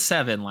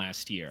 10-7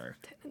 last year.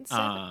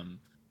 10-7.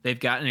 They've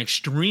got an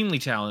extremely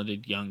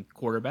talented young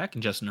quarterback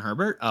in Justin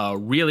Herbert, a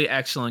really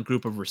excellent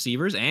group of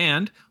receivers,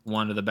 and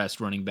one of the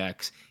best running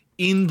backs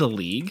in the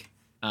league.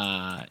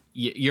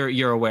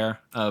 You're aware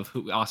of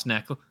who Austin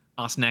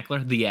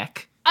Eckler, the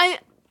Eck.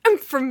 I'm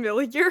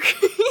familiar.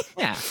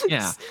 Yeah.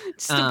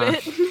 Just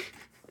a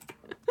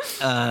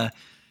bit.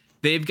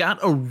 They've got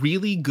a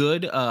really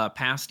good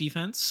pass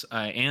defense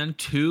and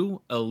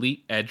 2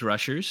 elite edge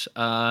rushers.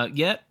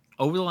 Yet,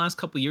 over the last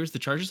couple of years, the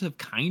Chargers have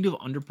kind of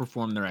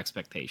underperformed their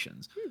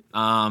expectations.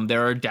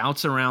 There are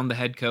doubts around the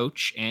head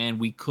coach, and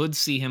we could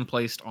see him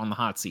placed on the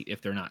hot seat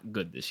if they're not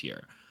good this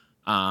year.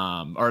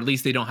 Or at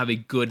least they don't have a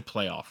good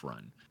playoff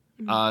run.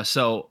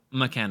 So,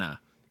 McKenna,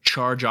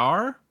 Charge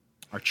are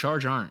or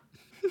Charge aren't?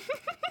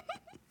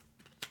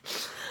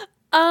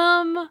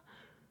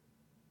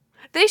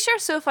 They share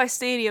SoFi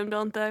Stadium,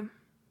 don't they?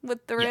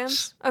 With the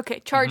Rams? Yes. Okay,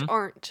 Charge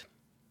aren't.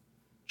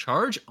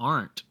 Charge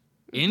aren't.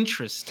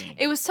 Interesting.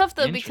 It was tough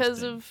though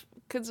because of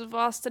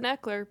Austin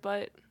Eckler,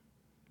 but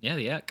yeah,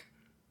 the Eck.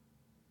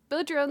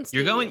 Build your own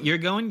stadium. You're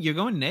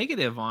going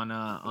negative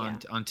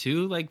on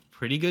 2 like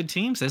pretty good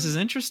teams. This is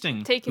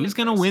interesting. Who's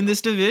going to win this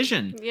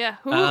division? Yeah,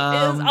 who is?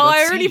 Oh,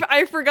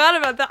 I forgot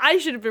about that. I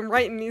should have been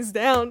writing these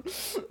down.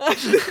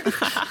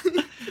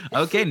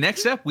 Okay,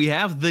 next up we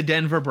have the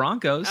Denver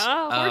Broncos.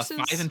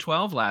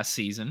 5-12 last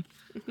season.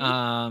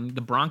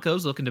 The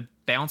Broncos looking to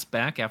bounce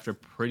back after a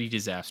pretty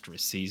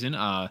disastrous season.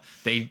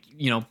 They,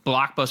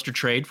 blockbuster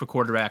trade for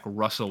quarterback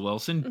Russell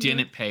Wilson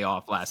didn't pay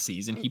off last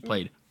season. He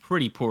played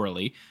pretty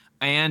poorly.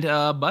 And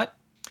but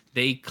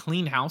they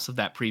cleaned house of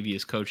that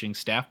previous coaching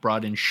staff,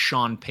 brought in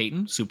Sean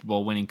Payton, Super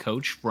Bowl winning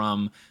coach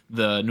from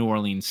the New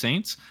Orleans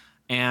Saints.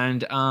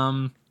 And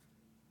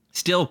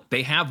still,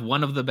 they have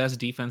one of the best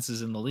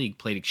defenses in the league,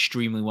 played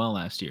extremely well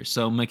last year.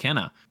 So,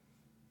 McKenna,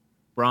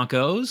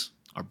 Broncos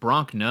or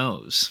Bronc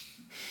nose?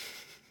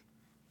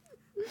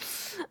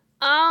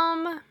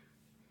 I'm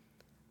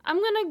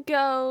going to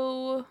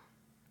go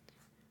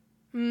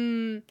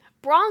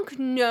Bronc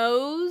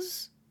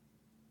nose.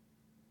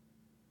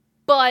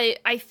 But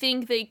I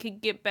think they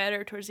could get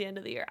better towards the end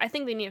of the year. I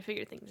think they need to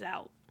figure things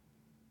out.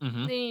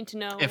 They need to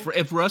know.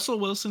 If Russell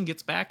Wilson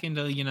gets back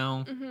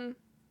into,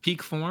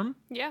 peak form,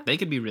 they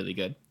could be really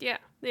good. Yeah,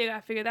 they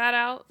got to figure that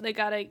out. They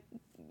got to,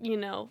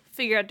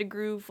 figure out the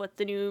groove with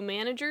the new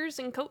managers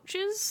and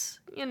coaches,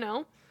 They got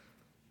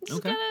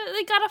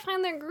to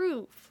find their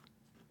groove.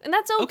 And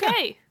that's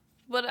okay.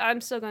 But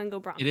I'm still going to go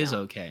Bronc. It is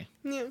okay.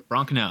 Yeah.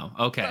 Bronc no.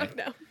 Okay. Bronc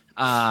no.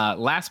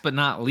 Last but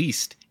not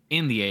least,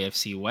 in the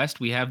AFC West,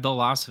 we have the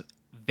Las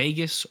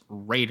Vegas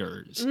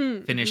Raiders.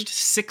 Finished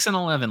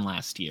 6-11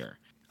 last year.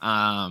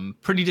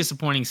 Pretty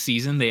disappointing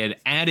season. They had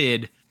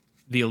added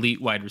the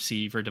elite wide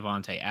receiver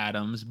Devontae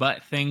Adams,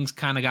 but things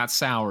kind of got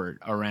soured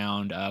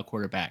around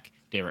quarterback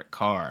Derek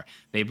Carr.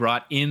 They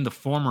brought in the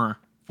former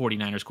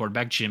 49ers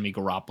quarterback Jimmy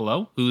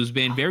Garoppolo, who's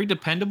been very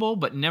dependable,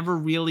 but never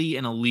really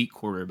an elite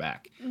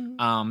quarterback.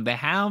 They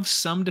have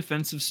some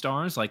defensive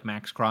stars like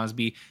Max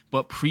Crosby,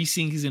 but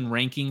preseason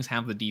rankings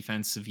have the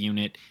defensive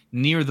unit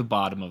near the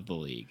bottom of the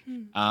league.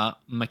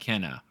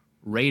 McKenna,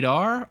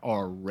 radar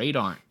or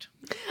radarn't?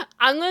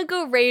 I'm going to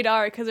go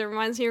radar because it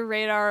reminds me of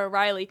Radar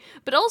O'Reilly,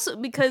 but also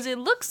because it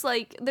looks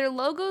like their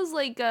logo's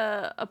like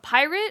a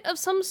pirate of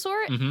some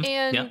sort,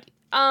 and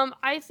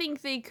I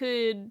think they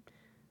could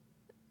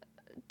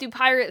do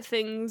pirate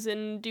things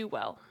and do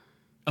well.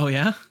 Oh,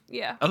 yeah?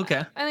 Yeah.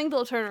 Okay. I think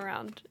they'll turn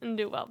around and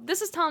do well.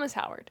 This is Thomas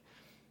Howard.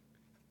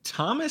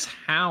 Thomas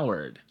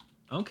Howard.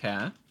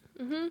 Okay.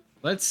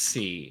 Let's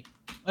see.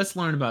 Let's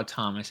learn about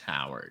Thomas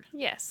Howard.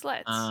 Yes,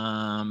 let's.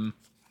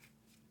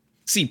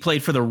 See,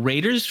 played for the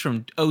Raiders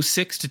from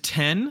 06 to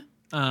 10,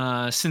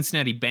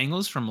 Cincinnati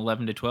Bengals from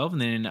 11 to 12,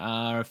 and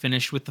then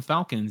finished with the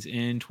Falcons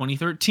in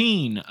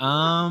 2013.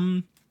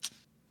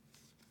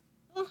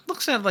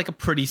 Looks like a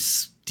pretty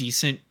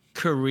decent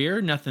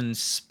career, nothing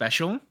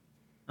special.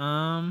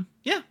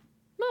 Yeah.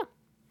 Well,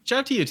 shout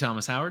out to you,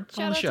 Thomas Howard.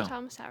 Shout out to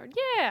Thomas Howard.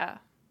 Yeah.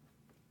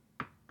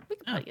 We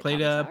can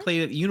played at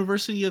the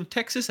University of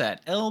Texas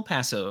at El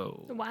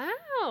Paso.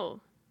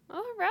 Wow.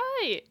 All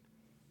right.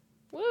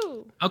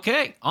 Woo.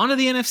 Okay, on to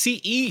the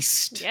NFC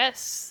East.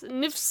 Yes,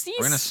 NFC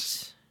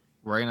East.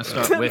 We're gonna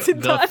start with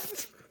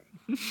the.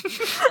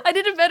 I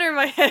did it better in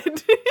my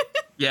head.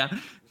 Yeah.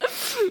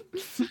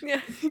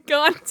 Yeah.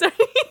 Go on.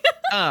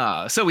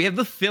 Sorry. So we have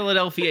the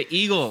Philadelphia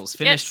Eagles.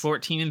 Finished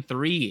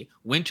 14-3.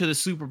 Went to the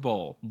Super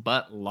Bowl,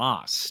 but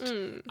lost.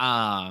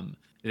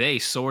 They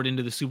soared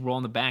into the Super Bowl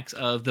on the backs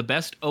of the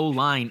best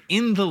O-line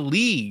in the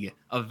league,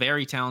 a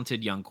very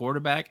talented young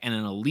quarterback, and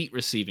an elite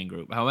receiving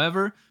group.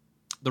 However,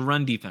 the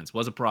run defense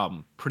was a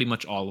problem pretty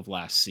much all of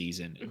last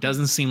season. It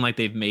doesn't seem like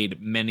they've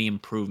made many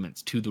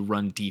improvements to the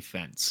run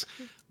defense.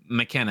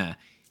 McKenna,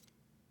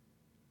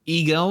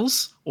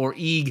 Eagles or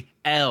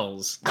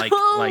Eagles? Like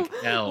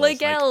L's,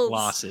 like L's.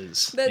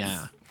 losses.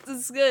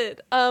 That's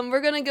good.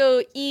 We're going to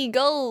go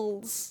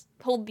Eagles.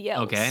 Hold the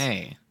L's.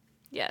 Okay.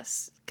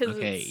 Yes.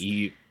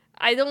 Okay.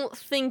 I don't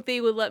think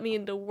they would let me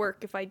into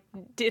work if I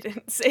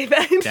didn't say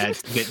that.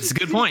 That's a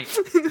good point.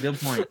 Good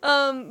point.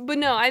 But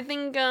no, I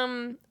think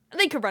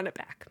they could run it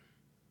back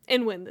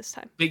and win this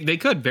time. They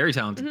could. Very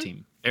talented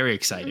team. Very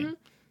exciting.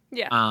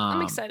 Yeah,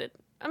 I'm excited.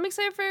 I'm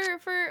excited for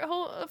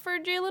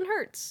Jalen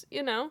Hurts.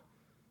 You know.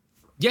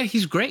 Yeah,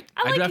 he's great.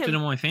 I drafted him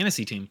him on my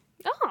fantasy team.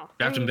 Oh,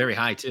 drafted him very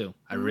high too.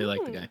 I really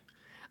like the guy.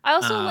 I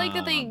also like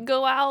that they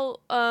go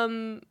out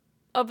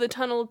of the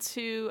tunnel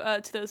to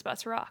those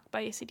Butts Rock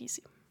by AC/DC.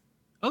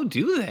 Oh,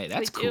 do they?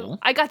 That's cool.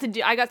 I got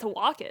to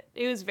walk it.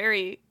 It was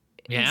very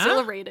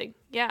exhilarating.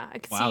 Yeah, I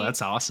could see. Wow,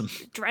 that's awesome.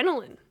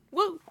 Adrenaline.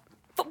 Woo.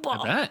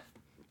 Football. I bet.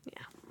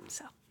 Yeah.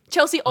 So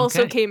Chelsea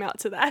also came out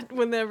to that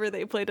whenever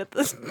they played at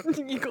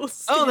the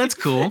Eagles. Oh, that's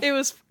cool. It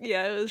was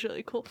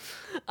really cool.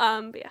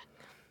 But yeah,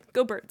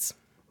 go Birds.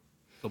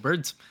 Go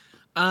Birds.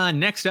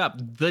 Next up,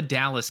 the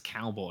Dallas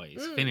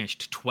Cowboys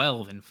finished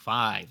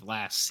 12-5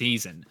 last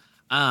season.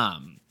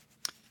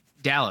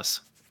 Dallas,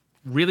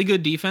 really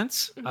good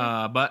defense,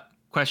 but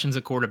questions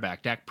at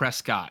quarterback. Dak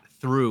Prescott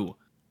threw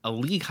a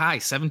league high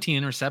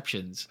 17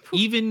 interceptions,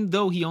 even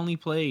though he only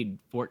played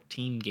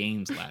 14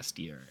 games last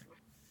year.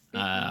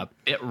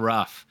 Bit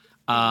rough.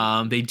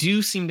 They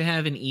do seem to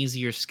have an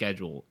easier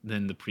schedule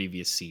than the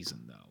previous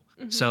season,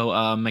 though.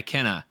 So,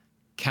 McKenna,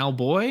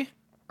 Cowboy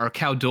or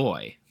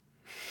Cowdoy?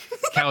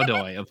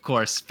 Cowdoy, of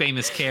course,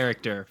 famous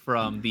character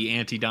from the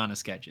Auntie Donna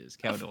sketches.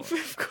 Cowdoy.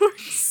 Of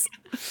course.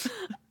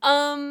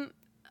 I'm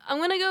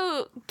gonna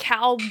go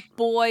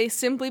Cowboy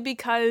simply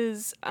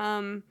because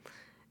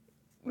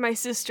my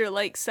sister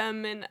likes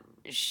them and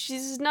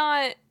she's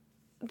not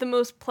the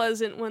most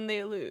pleasant when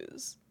they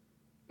lose.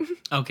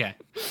 Okay,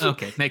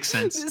 makes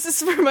sense. This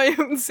is for my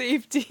own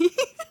safety.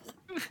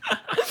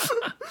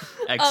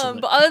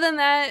 Excellent. But other than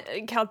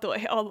that,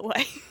 Cowboy all the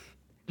way.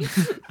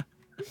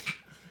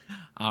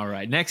 All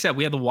right. Next up,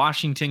 we have the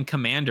Washington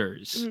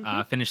Commanders.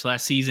 Finished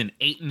last season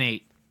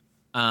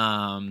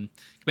 8-8.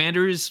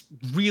 Commanders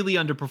really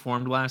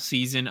underperformed last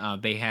season.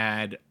 They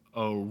had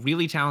a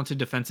really talented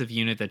defensive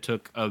unit that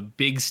took a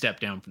big step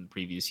down from the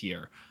previous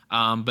year.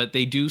 But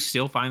they do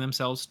still find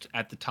themselves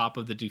at the top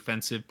of the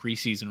defensive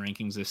preseason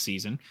rankings this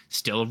season.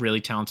 Still a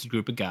really talented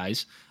group of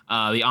guys.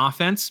 The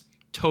offense,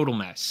 total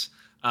mess.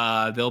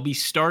 They'll be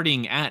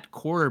starting at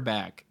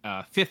quarterback,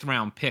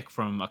 fifth-round pick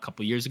from a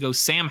couple years ago,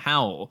 Sam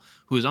Howell,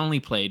 who has only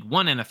played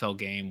one NFL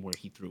game where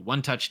he threw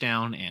one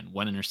touchdown and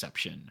one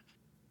interception.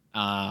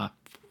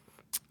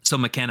 So,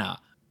 McKenna,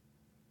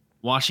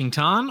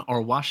 Washington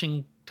or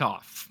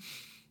Washingtoff?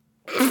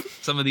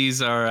 Some of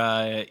these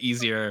are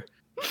easier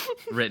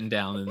written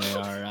down than they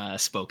are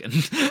spoken.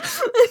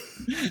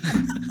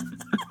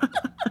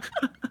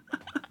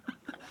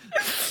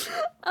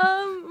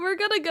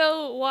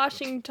 go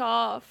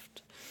Washington.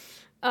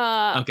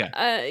 Okay.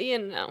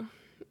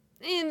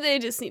 And they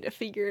just need to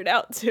figure it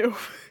out too.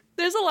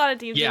 There's a lot of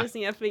teams that just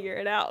need to figure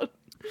it out.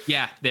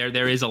 Yeah,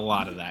 there is a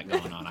lot of that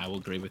going on. I will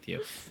agree with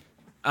you.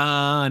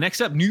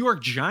 Next up, New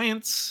York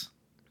Giants.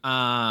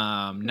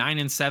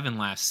 9-7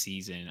 last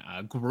season,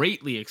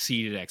 greatly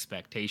exceeded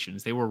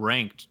expectations. They were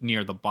ranked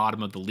near the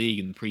bottom of the league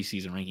in the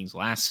preseason rankings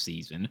last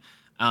season.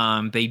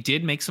 They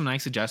did make some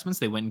nice adjustments.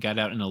 They went and got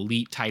out an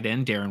elite tight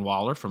end, Darren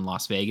Waller from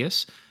Las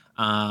Vegas.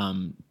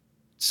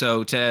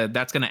 So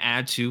that's going to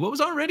add to what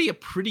was already a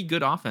pretty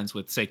good offense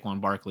with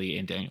Saquon Barkley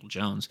and Daniel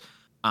Jones.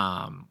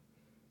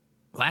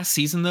 Last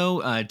season,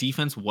 though,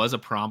 defense was a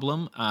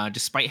problem.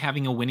 Despite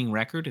having a winning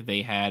record,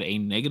 they had a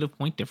negative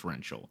point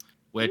differential,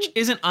 which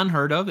isn't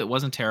unheard of. It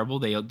wasn't terrible.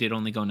 They did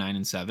only go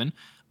 9-7,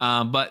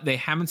 but they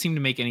haven't seemed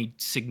to make any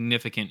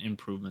significant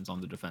improvements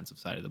on the defensive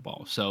side of the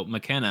ball. So,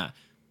 McKenna,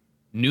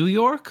 New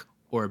York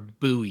or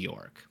Boo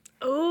York?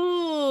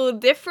 Oh,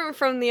 different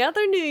from the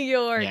other New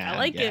York. Yeah, I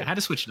like it. I had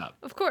to switch it up.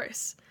 Of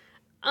course.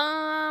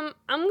 I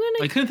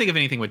couldn't think of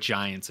anything with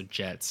Giants or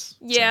Jets.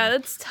 Yeah,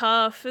 that's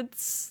tough.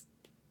 It's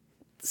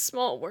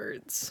small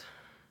words.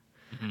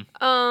 Mm-hmm.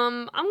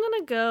 I'm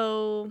gonna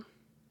go.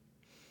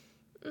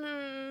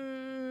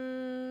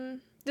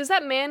 Does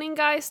that Manning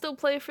guy still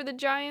play for the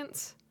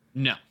Giants?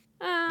 No.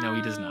 No,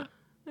 he does not.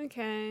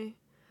 Okay.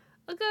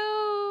 I'll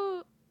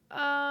go.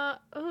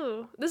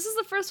 This is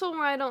the first one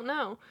where I don't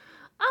know.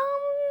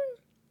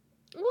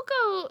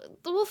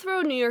 We'll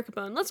throw New York a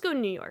bone. Let's go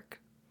New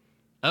York.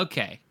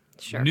 Okay.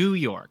 Sure. New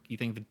York. You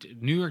think the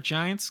New York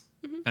Giants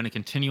going to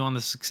continue on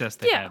the success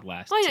they had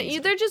last season? Why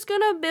not? They're just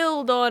going to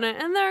build on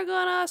it, and they're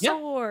going to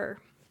soar.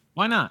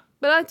 Why not?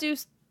 But not do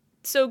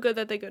so good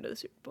that they go to the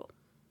Super Bowl.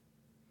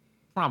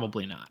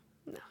 Probably not.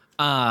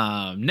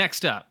 No.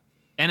 Next up,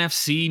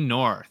 NFC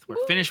North.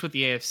 We're finished with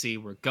the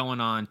AFC. We're going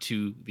on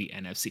to the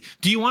NFC.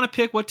 Do you want to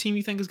pick what team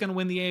you think is going to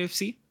win the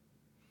AFC?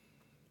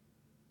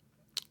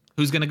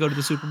 Who's going to go to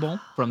the Super Bowl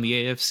from the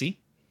AFC?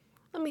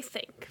 Let me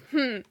think.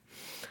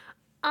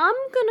 I'm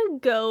going to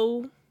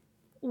go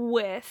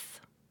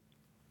with...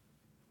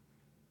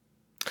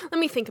 Let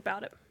me think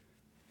about it.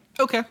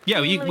 Okay. Yeah,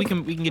 we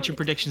can get your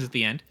predictions at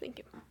the end. Thank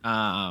you.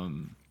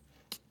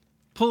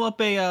 Pull up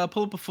a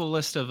full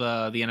list of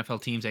the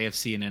NFL teams,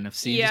 AFC and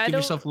NFC. Just give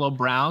yourself a little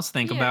browse.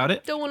 Think about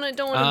it. Don't want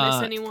to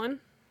miss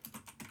anyone.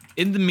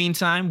 In the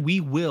meantime,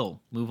 we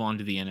will move on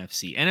to the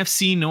NFC.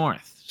 NFC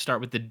North. Start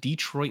with the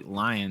Detroit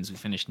Lions, who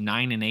finished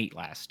 9-8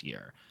 last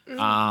year.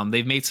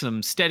 They've made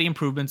some steady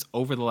improvements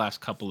over the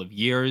last couple of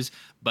years,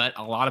 but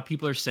a lot of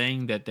people are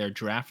saying that their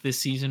draft this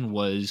season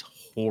was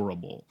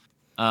horrible.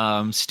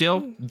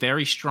 Still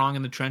very strong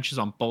in the trenches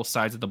on both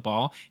sides of the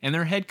ball, and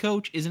their head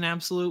coach is an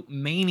absolute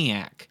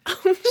maniac.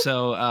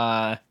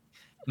 So,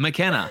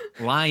 McKenna,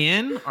 lie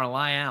in or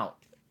lie out?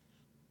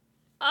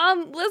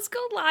 Let's go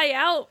lie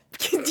out.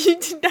 You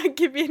did not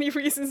give me any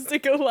reasons to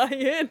go lie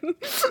in.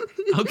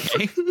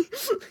 Okay.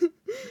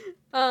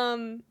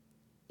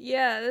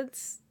 Yeah,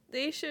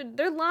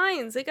 they're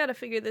Lions. They gotta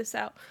figure this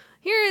out.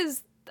 Here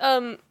is,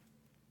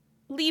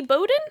 Lee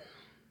Bowden?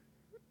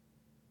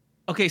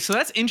 Okay, so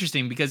that's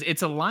interesting because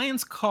it's a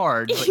Lions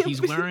card, but he's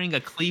wearing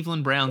a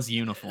Cleveland Browns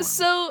uniform.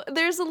 So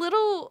there's a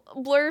little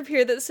blurb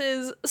here that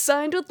says,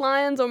 signed with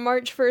Lions on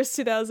March 1st,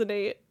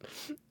 2008.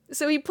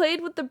 So he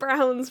played with the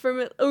Browns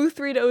from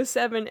 03 to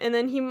 07, and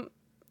then he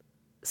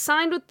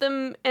signed with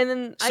them, and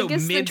then I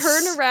guess the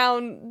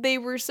turnaround, they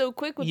were so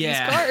quick with these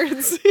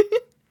cards.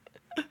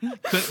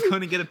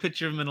 Couldn't get a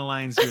picture of him in a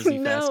Lions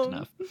jersey fast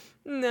enough.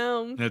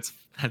 No. That's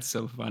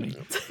so funny.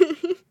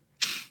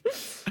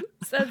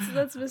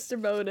 That's Mr.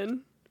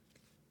 Bowden.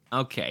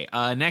 Okay.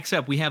 Next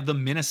up, we have the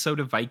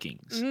Minnesota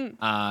Vikings.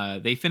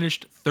 They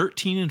finished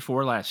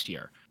 13-4 last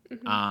year.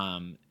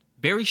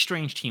 Very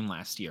strange team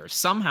last year.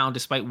 Somehow,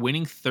 despite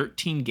winning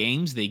 13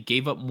 games, they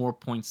gave up more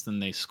points than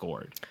they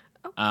scored.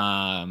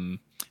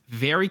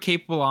 Very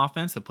capable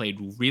offense that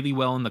played really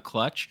well in the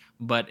clutch,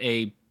 but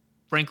a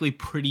frankly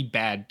pretty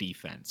bad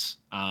defense.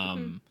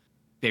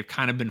 They've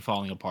kind of been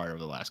falling apart over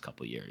the last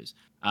couple of years.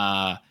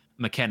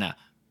 McKenna,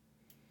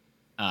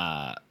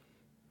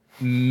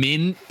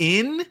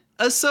 Minnesota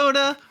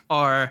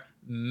or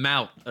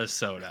Mount a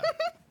soda?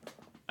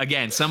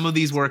 Again, some of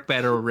these work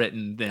better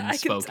written than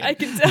spoken. I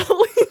can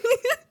tell.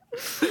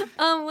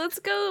 Let's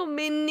go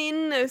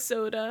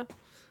Minnesota.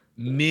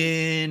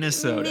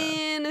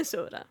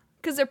 Minnesota.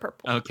 Because they're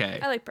purple. Okay.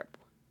 I like purple.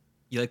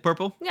 You like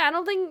purple? Yeah, I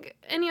don't think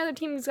any other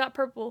team's got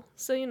purple,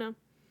 so you know.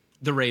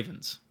 The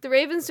Ravens. The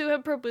Ravens do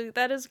have purple.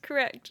 That is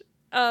correct.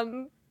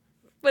 But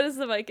it's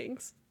the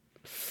Vikings.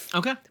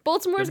 Okay.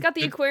 Baltimore's got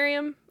the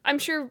aquarium. I'm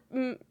sure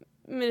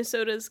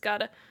Minnesota's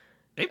got a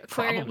They've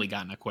probably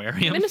got an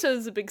aquarium.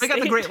 Minnesota's a big state. They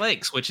got the Great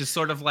Lakes, which is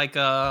sort of like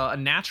a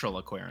natural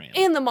aquarium.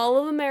 And the Mall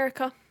of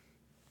America.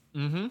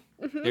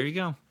 There you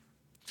go.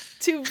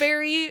 Two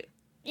very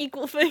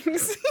equal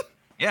things.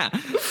 Yeah.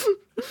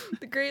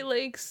 The Great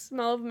Lakes,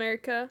 Mall of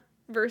America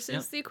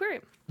versus the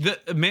aquarium.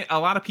 A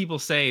lot of people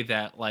say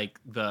that like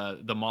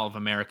the Mall of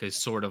America is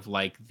sort of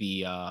like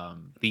the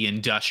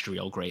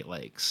industrial Great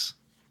Lakes.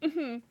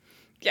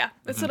 Yeah,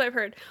 that's what I've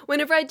heard.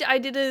 Whenever I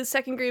did a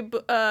second grade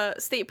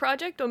state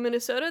project on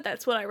Minnesota,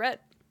 that's what I read.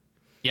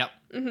 Yep.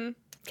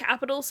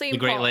 Capital St. The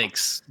Great Paul.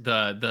 Lakes,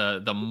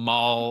 the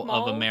Mall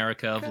of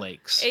America of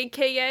Lakes.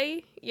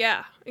 AKA,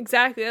 yeah,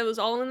 exactly. That was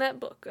all in that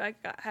book.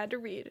 Had to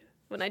read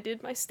when I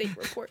did my state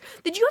report.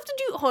 Did you have to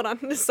do? Hold on,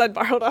 this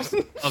sidebar. Hold on.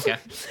 Okay.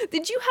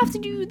 Did you have to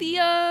do the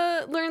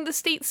learn the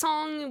state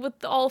song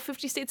with all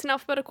 50 states in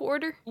alphabetical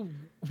order?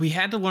 We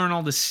had to learn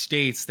all the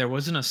states. There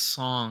wasn't a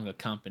song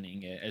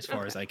accompanying it, as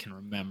far as I can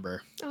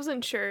remember. I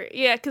wasn't sure.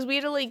 Yeah, because we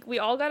had to we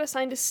all got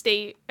assigned a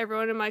state,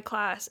 everyone in my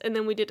class, and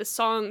then we did a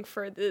song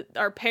for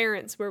our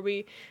parents where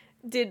we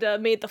did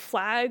made the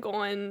flag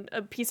on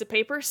a piece of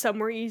paper. Some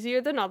were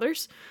easier than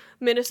others.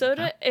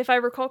 Minnesota, if I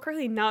recall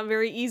correctly, not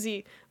very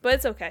easy, but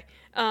it's okay.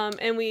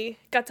 And we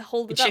got to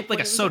hold it It's shaped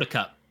like a soda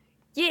cup.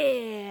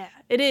 Yeah,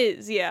 it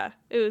is. Yeah,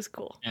 it was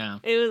cool. Yeah,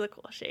 it was a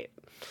cool shape.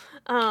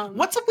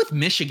 What's up with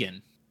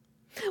Michigan?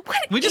 What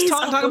we just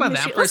talk about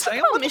that for a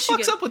second. What the Michigan?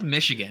 fuck's up with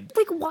Michigan?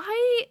 Like,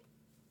 why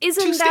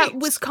isn't that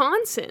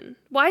Wisconsin?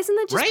 Why isn't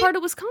that just part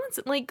of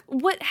Wisconsin? Like,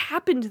 what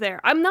happened there?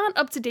 I'm not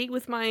up to date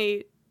with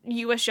my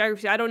U.S.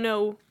 geography. I don't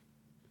know,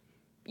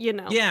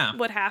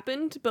 what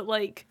happened, but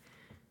like,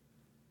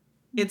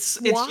 it's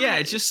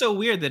just so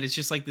weird that it's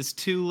just like this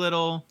two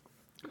little,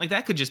 like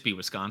that could just be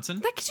Wisconsin.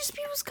 That could just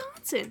be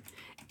Wisconsin.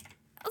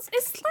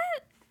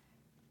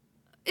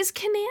 Is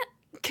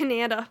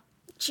Canada?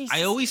 Jesus.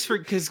 I always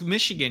forget, because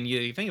Michigan,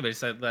 you think of it,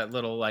 it's that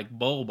little like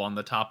bulb on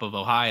the top of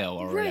Ohio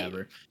or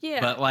whatever. Yeah.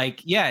 But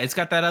like, it's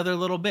got that other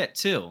little bit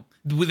too.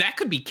 That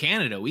could be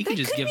Canada. We could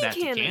just give that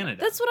to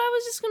Canada. That's what I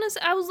was just gonna say.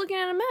 I was looking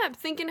at a map,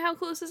 thinking, how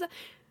close is that?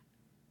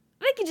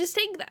 They could just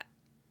take that.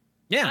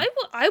 Yeah.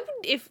 I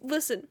would.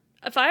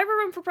 If I ever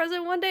run for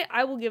president one day,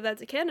 I will give that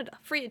to Canada,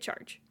 free of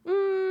charge.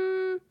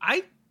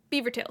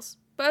 Beaver tails,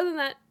 but other than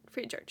that,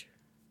 free of charge.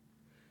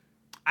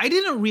 I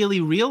didn't really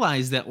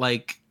realize that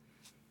like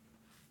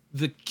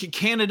the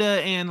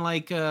Canada and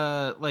like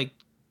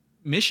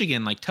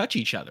Michigan like touch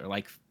each other.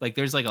 Like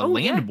there's like a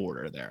land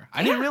border there.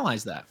 I didn't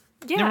realize that.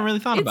 Yeah, never really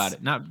thought about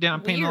it. Not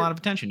paying a lot of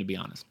attention, to be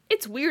honest.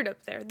 It's weird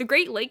up there. The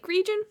Great Lake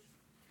region.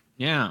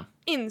 Yeah.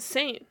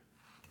 Insane.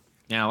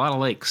 Yeah, a lot of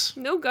lakes.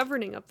 No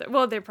governing up there.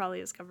 Well, there probably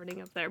is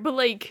governing up there, but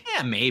like.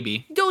 Yeah,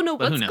 maybe. Don't know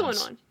what's going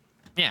on.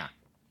 Yeah.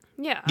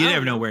 Yeah. You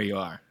never know where you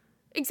are.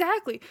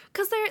 Exactly,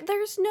 because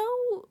there's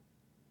no.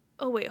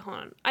 Oh wait, hold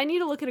on. I need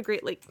to look at a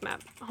Great Lake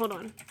map. Hold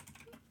on.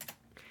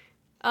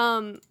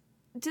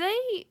 Do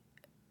they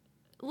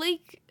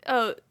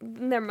oh,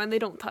 never mind, they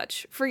don't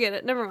touch. Forget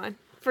it. Never mind.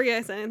 Forget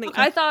I said anything.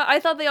 Okay. I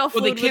thought they all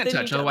floated. Well, they can't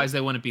touch, otherwise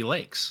they wouldn't be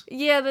lakes.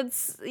 Yeah,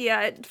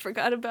 I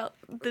forgot about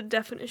the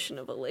definition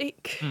of a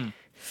lake.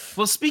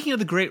 Well, speaking of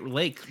the Great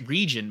Lake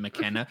region,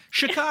 McKenna,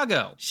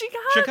 Chicago.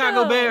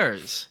 Chicago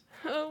Bears.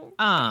 Oh,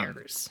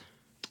 Bears.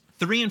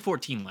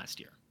 3-14 last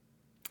year.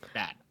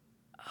 Bad.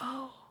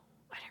 Oh,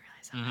 I didn't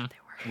realize how bad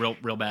they were.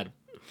 Real bad.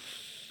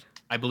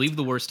 I believe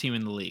the worst team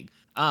in the league.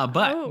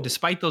 But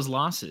despite those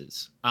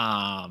losses,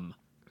 a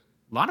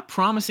lot of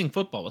promising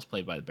football was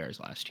played by the Bears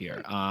last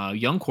year.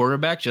 Young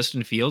quarterback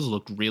Justin Fields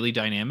looked really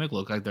dynamic.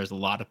 Looked like there's a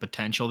lot of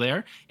potential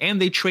there. And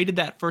they traded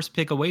that first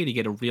pick away to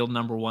get a real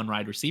number one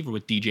wide receiver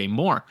with DJ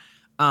Moore.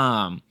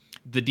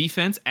 The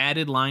defense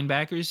added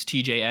linebackers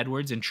TJ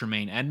Edwards and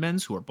Tremaine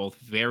Edmonds, who are both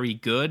very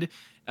good.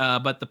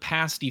 But the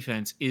pass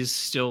defense is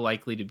still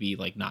likely to be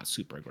like not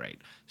super great.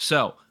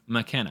 So,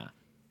 McKenna,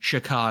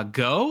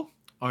 Chicago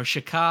or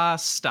Chicago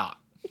stop?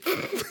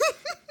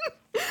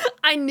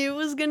 I knew it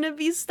was gonna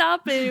be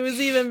stopping. It was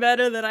even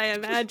better than I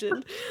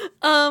imagined.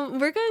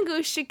 We're gonna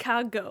go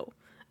Chicago.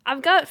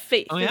 I've got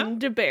faith in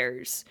the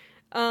Bears.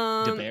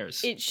 The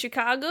Bears. It's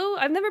Chicago.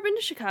 I've never been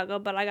to Chicago,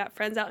 but I got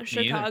friends out in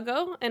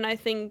Chicago, and I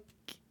think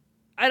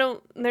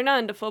they're not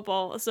into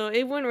football, so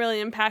it wouldn't really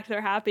impact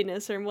their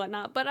happiness or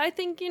whatnot. But I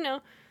think,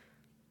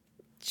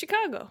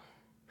 Chicago.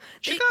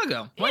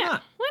 Why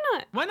not? Why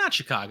not? Why not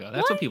Chicago?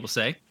 That's what people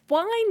say.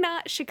 Why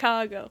not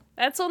Chicago?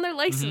 That's on their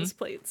license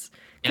plates.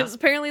 Because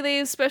apparently they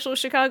have special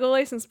Chicago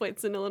license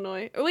plates in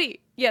Illinois. Oh,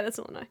 wait. Yeah, that's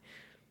Illinois.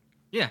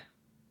 Yeah,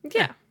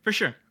 for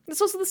sure.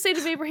 It's also the state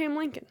of Abraham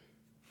Lincoln.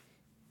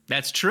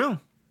 That's true.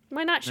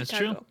 Why not Chicago? That's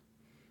true.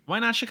 Why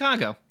not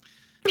Chicago?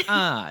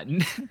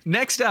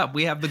 Next up,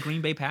 we have the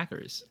Green Bay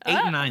Packers.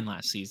 8-9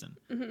 last season.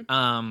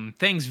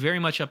 Things very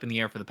much up in the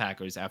air for the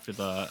Packers after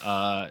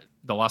the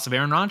loss of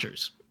Aaron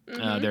Rodgers,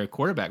 their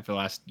quarterback for the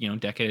last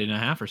decade and a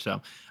half or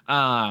so.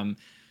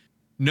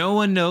 No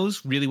one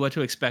knows really what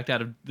to expect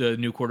out of the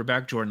new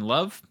quarterback, Jordan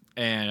Love.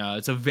 And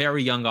it's a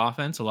very young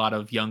offense, a lot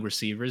of young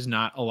receivers,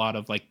 not a lot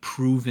of like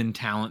proven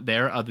talent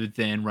there other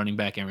than running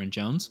back Aaron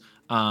Jones.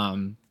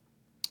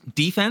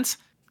 Defense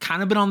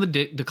kind of been on the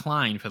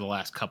decline for the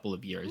last couple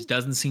of years.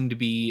 Doesn't seem to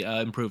be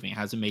improving.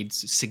 Hasn't made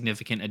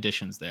significant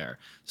additions there.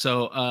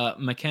 So,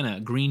 McKenna,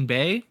 Green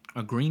Bay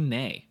or Green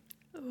Nay?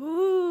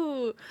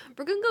 Ooh,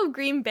 we're going to go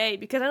Green Bay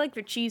because I like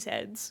their cheese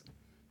heads.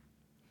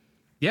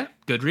 Yeah,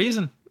 good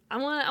reason. I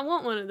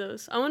want one of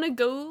those. I want to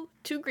go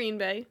to Green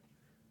Bay,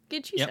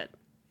 get cheese head.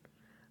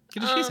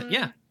 Get a cheese head,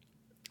 yeah.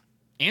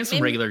 And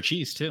some regular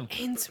cheese, too.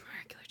 And some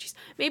regular cheese.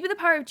 maybe the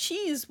power of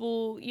cheese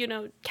will,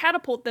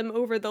 catapult them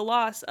over the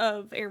loss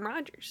of Aaron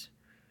Rodgers.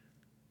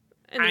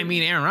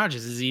 Aaron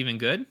Rodgers is even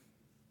good.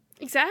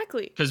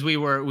 Exactly. Because we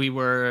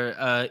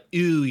were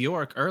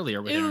York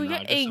earlier with Aaron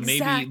Rodgers.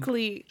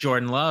 Exactly. So maybe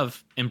Jordan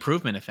Love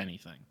improvement, if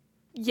anything.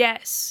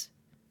 Yes.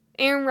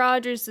 Aaron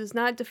Rodgers does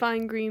not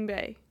define Green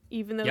Bay,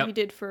 even though he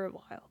did for a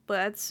while. But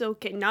that's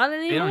okay. Not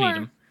anymore. They don't need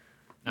him.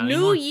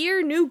 New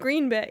year, new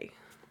Green Bay.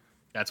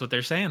 That's what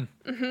they're saying.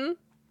 Mm-hmm.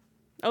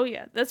 Oh,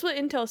 yeah. That's what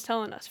Intel's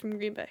telling us from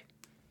Green Bay.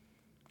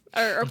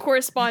 Our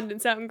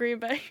correspondents out in Green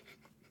Bay.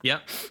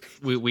 Yep.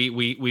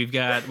 We've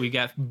got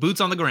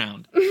boots on the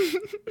ground.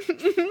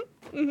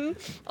 Mm-hmm.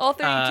 All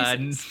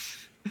 32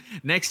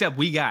 Next up,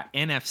 we got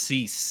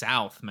NFC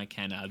South,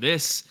 McKenna.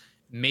 This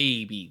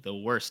may be the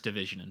worst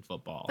division in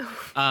football.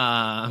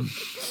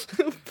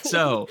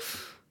 So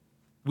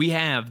we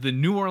have the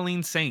New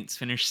Orleans Saints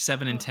finished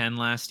 7-10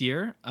 last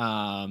year.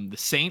 The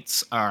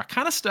Saints are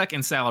kind of stuck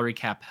in salary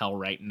cap hell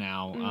right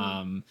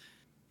now.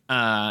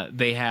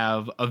 They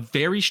have a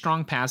very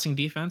strong passing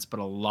defense, but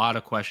a lot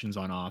of questions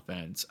on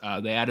offense.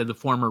 They added the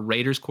former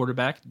Raiders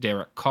quarterback,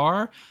 Derek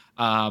Carr,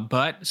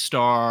 but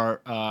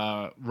star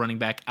running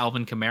back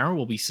Alvin Kamara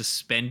will be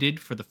suspended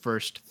for the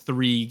first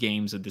 3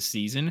 games of the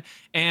season.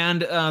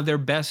 And their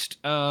best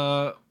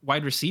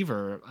wide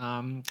receiver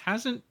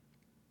hasn't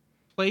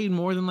played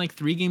more than like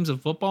 3 games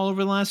of football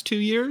over the last 2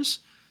 years.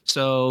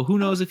 So who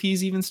knows if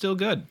he's even still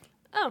good.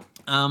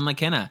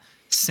 McKenna,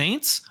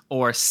 Saints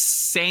or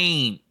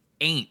Saints?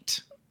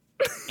 Aints.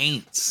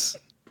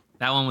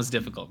 That one was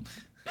difficult.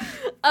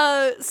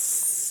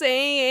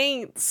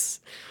 Saints.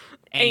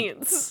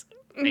 Aints.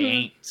 They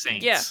ain't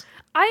Saints. Yeah.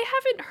 I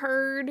haven't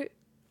heard,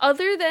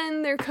 other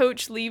than their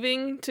coach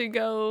leaving to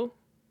go,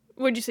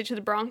 what'd you say, to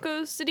the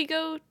Broncos? Did he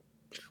go?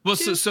 Well,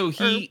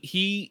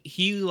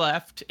 he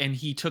left and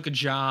he took a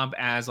job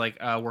as like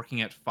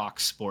working at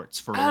Fox Sports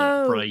for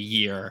a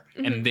year,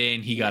 and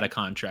then he got a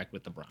contract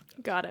with the Broncos.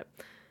 Got it.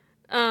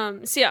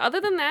 So yeah, other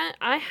than that,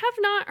 I have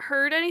not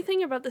heard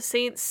anything about the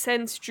Saints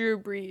since Drew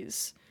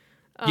Brees.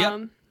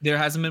 There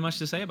hasn't been much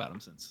to say about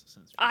them since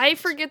I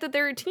forget that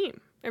they're a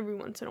team every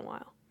once in a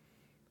while.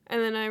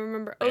 And then I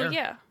remember,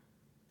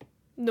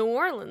 New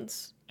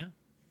Orleans. Yeah.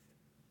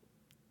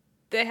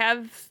 They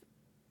have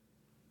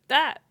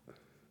that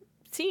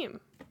team.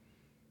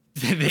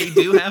 They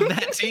do have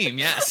that team,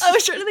 yes. I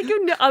was trying to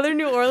think of other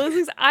New Orleans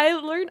things.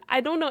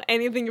 I don't know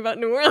anything about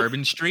New Orleans.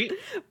 Urban Street?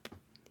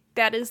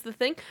 That is the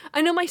thing.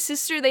 I know my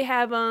sister, they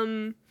have,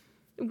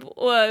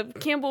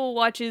 Campbell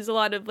watches a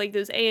lot of, like,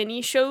 those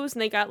A&E shows,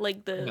 and they got,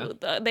 like,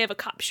 they have a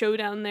cop show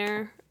down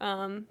there.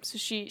 So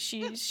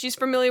she's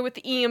familiar with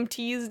the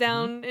EMTs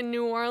down in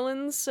New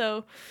Orleans,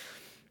 so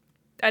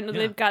I know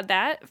they've got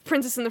that.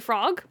 Princess and the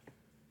Frog.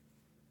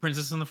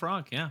 Princess and the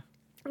Frog, yeah.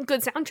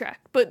 Good soundtrack,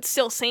 but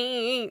still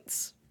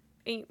Saints.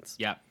 Aints.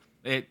 Yeah.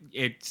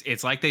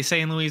 It's like they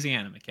say in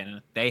Louisiana,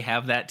 McKenna. They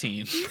have that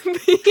team.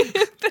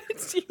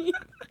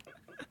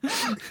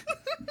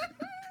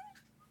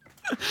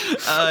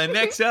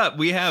 Next up,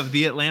 we have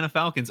the Atlanta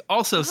Falcons,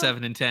 also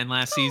 7-10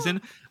 last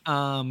season.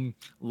 A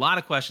lot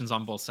of questions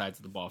on both sides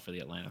of the ball for the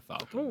Atlanta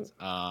Falcons.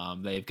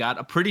 They've got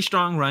a pretty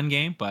strong run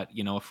game, but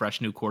a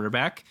fresh new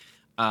quarterback.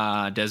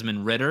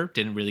 Desmond Ridder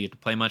didn't really get to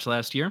play much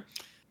last year.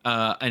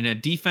 And a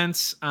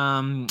defense,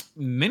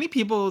 many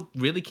people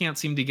really can't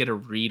seem to get a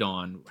read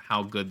on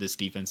how good this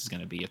defense is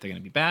going to be. If they're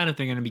going to be bad, if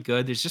they're going to be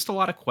good. There's just a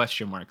lot of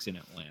question marks in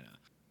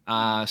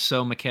Atlanta.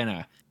 So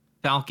McKenna,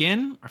 Falk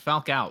in or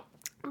Falk out?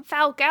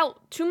 Falk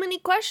out. Too many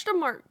question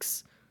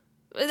marks.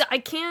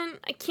 I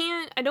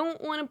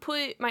don't want to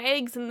put my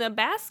eggs in the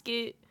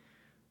basket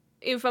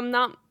if I'm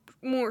not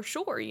more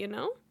sure,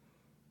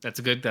 That's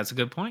a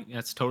good point.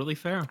 That's totally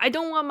fair. I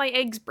don't want my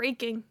eggs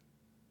breaking.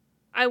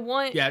 I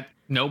want... Yeah,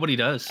 nobody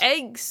does.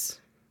 Eggs.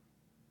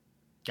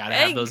 Gotta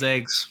have those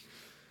eggs.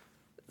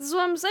 This is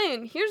what I'm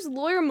saying. Here's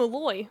Lawyer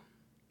Malloy.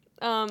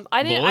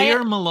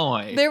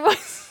 Malloy. There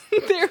was.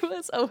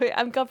 Oh wait,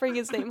 I'm covering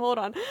his name. Hold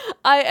on.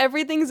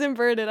 Everything's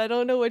inverted. I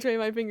don't know which way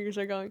my fingers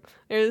are going.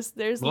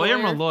 There's Lawyer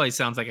Malloy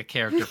sounds like a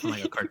character from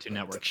like a Cartoon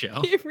Network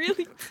show. It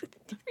really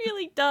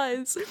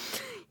does.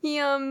 He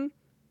at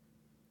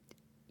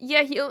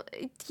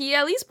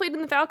least played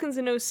in the Falcons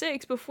in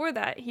 2006. Before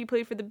that, he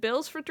played for the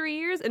Bills for 3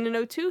 years, and in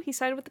 2002 he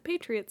signed with the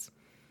Patriots.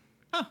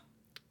 Huh.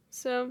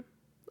 So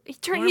he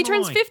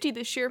turns 50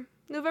 this year,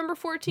 November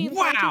 14th.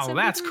 Wow,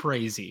 that's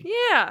crazy.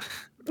 Yeah.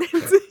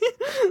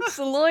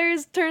 So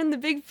lawyers turned the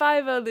big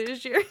 5-0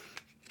 this year.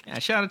 Yeah,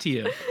 shout out to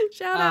you.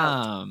 Shout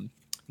out.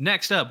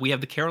 Next up, we have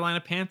the Carolina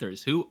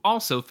Panthers, who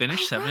also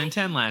finished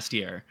 7-10 last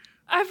year.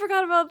 I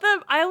forgot about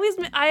them. I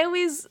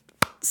always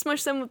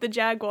smush them with the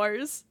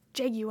Jaguars.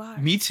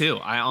 Me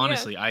too.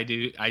 I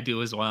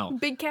do as well.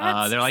 Big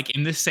cats. They're like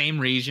in the same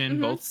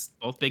region, both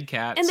big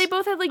cats. And they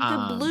both have like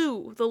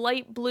the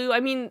light blue.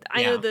 I mean,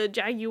 I know the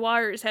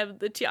Jaguars have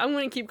the teal. I'm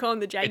gonna keep calling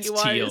the Jaguars.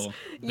 It's teal.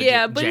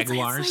 But it's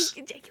like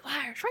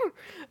Jaguars.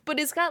 But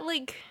it's got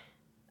like,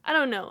 I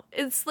don't know.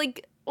 It's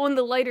like on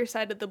the lighter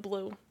side of the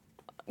blue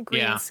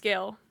green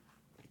scale.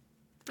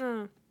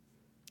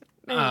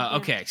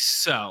 Okay,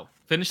 so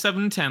finished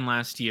 7-10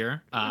 last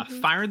year.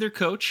 Fired their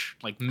coach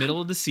like middle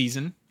of the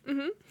season.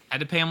 Had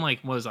to pay him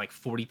like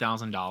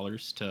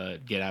 $40,000 to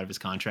get out of his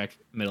contract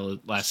middle of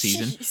last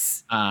season.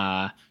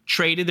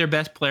 Traded their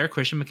best player,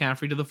 Christian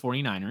McCaffrey, to the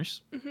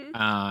 49ers.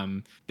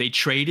 They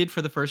traded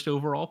for the first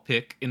overall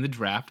pick in the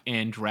draft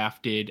and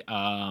drafted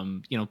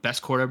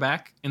best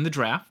quarterback in the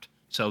draft.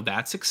 So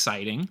that's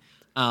exciting.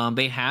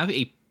 They have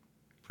a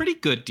pretty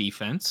good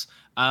defense,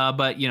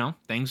 but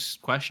things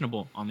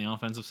questionable on the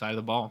offensive side of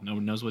the ball. No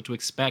one knows what to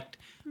expect.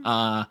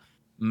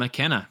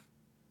 McKenna,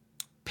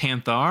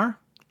 Panther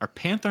or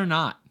Panther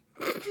not?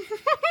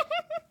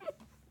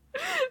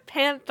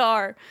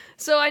 Panther.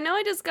 So I know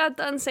I just got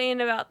done saying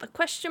about the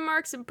question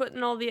marks and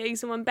putting all the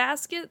eggs in one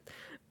basket,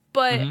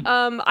 but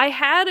I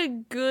had a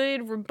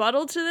good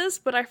rebuttal to this,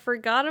 but I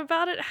forgot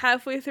about it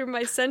halfway through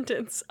my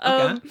sentence.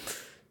 Okay.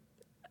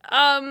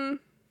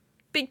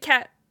 Big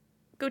Cat,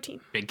 go team.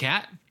 Big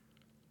Cat.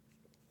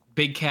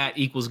 Big Cat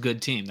equals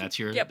good team. That's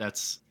your. Yep.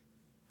 That's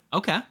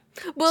okay.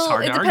 Well,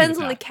 it depends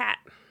on the cat.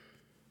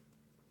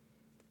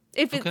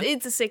 If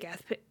it's a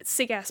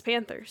sick ass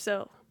Panther,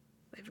 so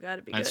they've got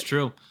to be. That's good.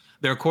 true.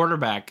 Their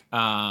quarterback,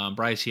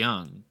 Bryce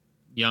Young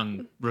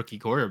rookie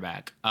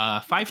quarterback,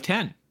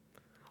 5'10",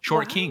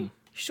 short king.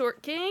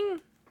 Short king.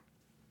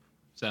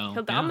 So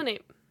he'll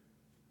dominate.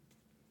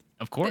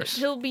 Of course.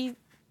 He'll be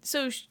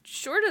so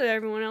shorter than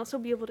everyone else. He'll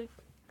be able to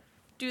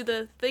do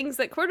the things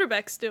that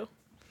quarterbacks do.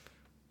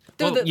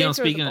 Well,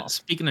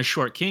 speaking of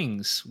short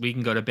kings, we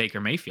can go to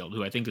Baker Mayfield,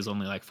 who I think is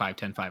only like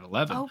 5'10",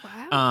 5'11". Oh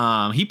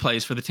wow! He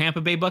plays for the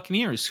Tampa Bay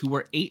Buccaneers, who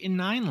were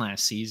 8-9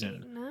 last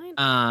season.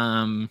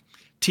 8-9.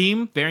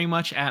 Team very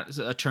much at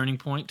a turning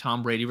point.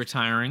 Tom Brady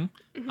retiring.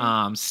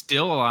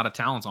 Still a lot of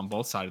talents on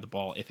both sides of the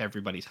ball if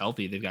everybody's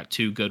healthy. They've got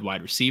 2 good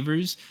wide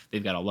receivers.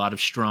 They've got a lot of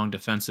strong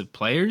defensive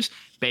players.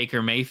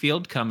 Baker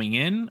Mayfield coming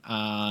in.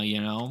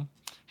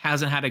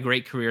 Hasn't had a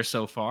great career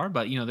so far,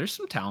 but there's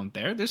some talent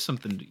there. There's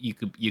something you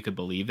could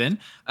believe in.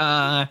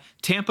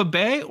 Tampa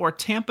Bay or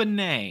Tampa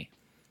Nay?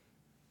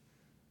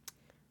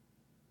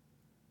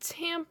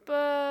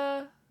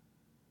 Tampa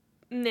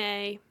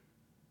Nay.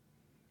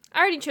 I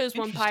already chose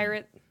one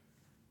pirate.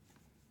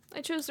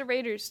 I chose the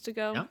Raiders to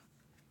go. Yep.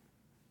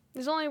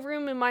 There's only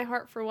room in my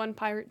heart for one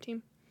pirate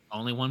team.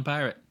 Only one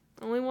pirate.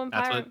 Only one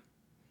pirate.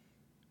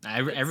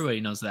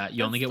 Everybody knows that.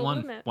 You only get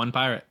one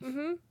pirate.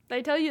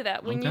 They tell you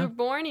that when you were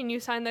born and you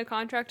signed the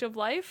contract of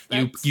life.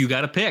 You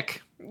got to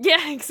pick.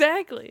 Yeah,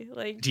 exactly.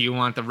 Like, do you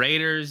want the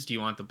Raiders? Do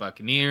you want the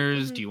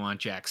Buccaneers? Do you want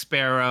Jack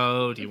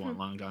Sparrow? Do you want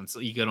Long John? So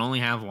you could only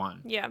have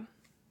one. Yeah,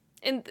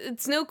 and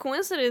it's no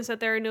coincidence that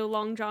there are no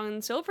Long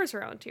John Silvers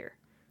around here.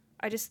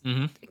 I just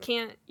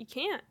can't. You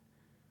can't.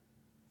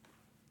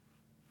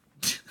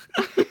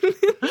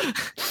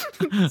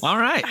 All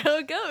right. How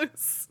it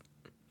goes.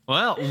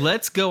 Well,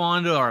 let's go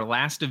on to our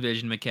last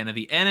division, McKenna,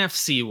 the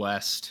NFC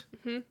West.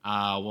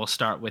 We'll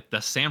start with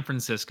the San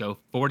Francisco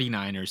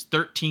 49ers,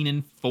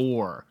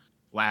 13-4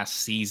 last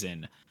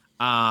season.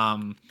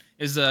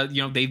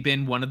 They've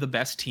been one of the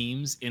best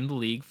teams in the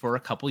league for a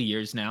couple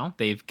years now.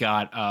 They've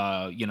got,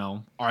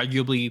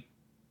 arguably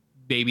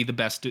maybe the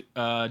best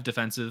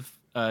defensive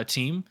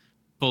team,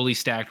 fully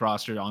stacked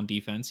roster on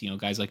defense.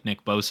 Guys like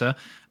Nick Bosa.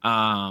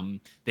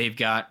 They've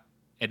got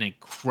an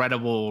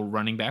incredible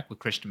running back with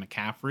Christian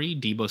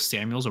McCaffrey. Deebo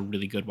Samuel's a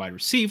really good wide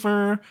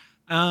receiver.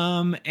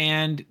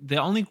 And the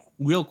only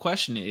real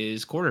question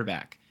is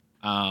quarterback.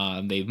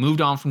 They've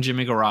moved on from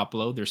Jimmy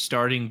Garoppolo. They're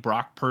starting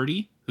Brock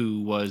Purdy,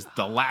 who was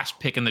the last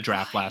pick in the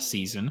draft last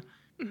season.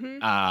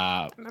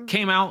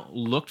 Came out,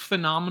 looked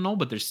phenomenal,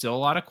 but there's still a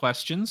lot of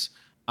questions.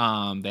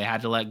 They had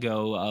to let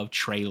go of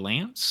Trey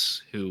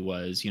Lance, who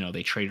was,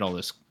 they traded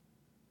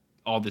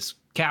all this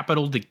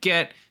capital to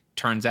get.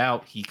 Turns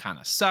out he kind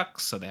of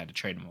sucks, so they had to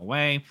trade him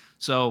away.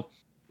 So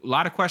a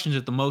lot of questions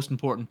at the most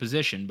important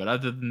position, but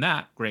other than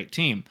that, great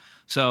team.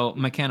 So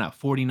McKenna,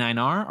 49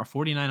 are or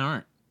 49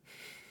 aren't?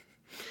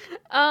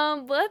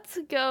 Let's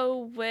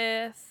go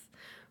with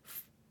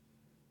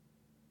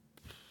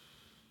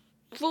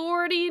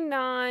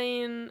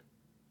 49.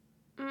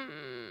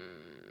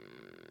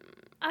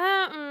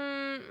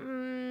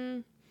 I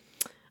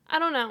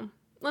don't know.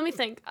 Let me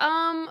think.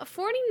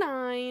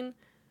 49.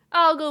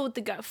 I'll go with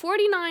the gut.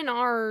 49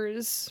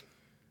 R's.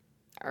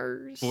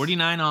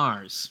 49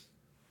 R's.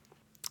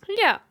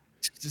 Yeah.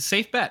 It's a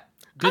safe bet.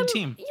 Good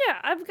team.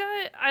 Yeah,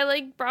 I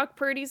like Brock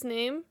Purdy's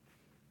name.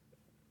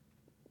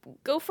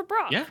 Go for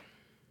Brock. Yeah.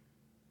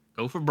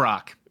 Go for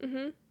Brock.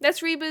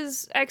 That's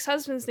Reba's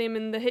ex-husband's name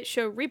in the hit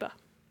show Reba.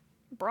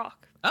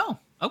 Brock. Oh,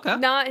 okay.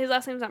 His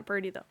last name's not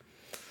Purdy, though.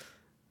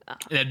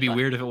 That'd be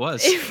weird if it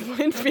was. It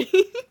would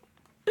be.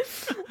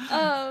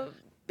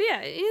 But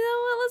yeah,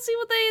 let's see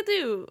what they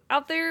do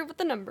out there with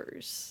the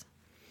numbers.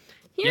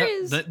 Here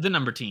is the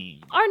number team.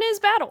 Arnaz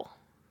Battle.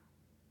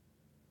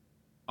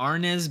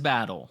 Arnaz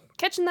Battle.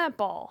 Catching that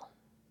ball.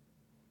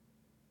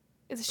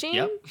 It's a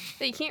shame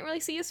that you can't really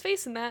see his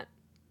face in that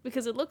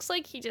because it looks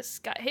like he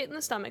just got hit in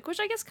the stomach, which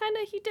I guess kind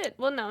of he did.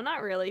 Well, no,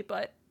 not really,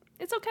 but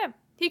it's okay.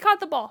 He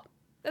caught the ball.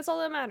 That's all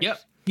that matters. Yep.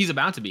 He's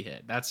about to be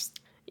hit. That's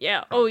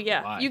Yeah. Oh,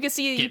 yeah. You can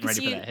see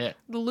that hit.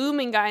 The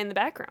looming guy in the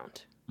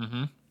background.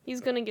 Mm-hmm.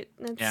 He's gonna get.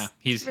 Yeah,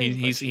 he's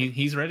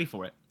ready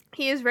for it.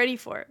 He is ready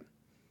for it.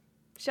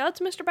 Shout out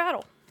to Mr.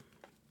 Battle.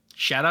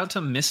 Shout out to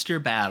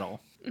Mr. Battle.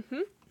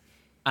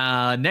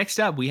 Mm-hmm. Next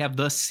up, we have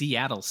the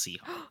Seattle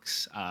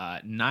Seahawks.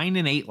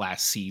 9-8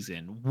 last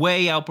season,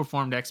 way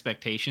outperformed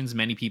expectations.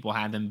 Many people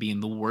had them being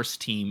the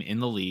worst team in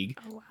the league,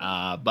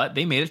 but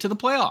they made it to the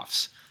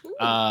playoffs.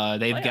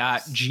 They've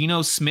got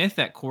Geno Smith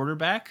at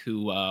quarterback,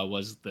 who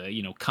was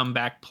the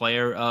comeback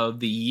player of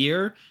the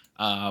year.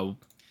 A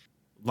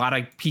lot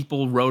of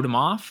people wrote him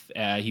off.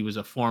 He was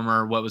a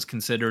former what was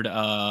considered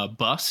a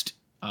bust.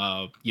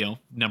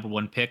 Number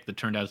one pick that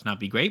turned out to not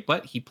be great,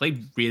 but he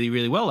played really,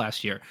 really well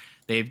last year.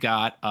 They've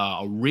got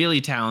a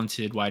really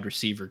talented wide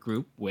receiver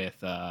group with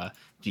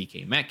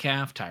DK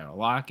Metcalf, Tyler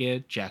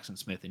Lockett, Jackson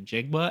Smith and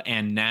Jigba,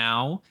 and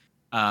now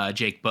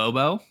Jake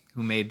Bobo,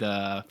 who made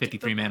the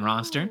 53-man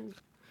roster.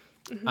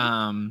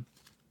 Mm-hmm.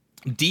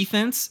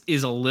 Defense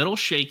is a little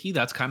shaky.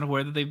 That's kind of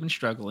where they've been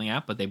struggling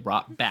at, but they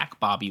brought back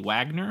Bobby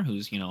Wagner,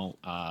 who's,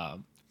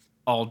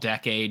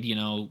 all-decade,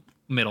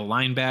 middle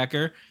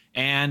linebacker.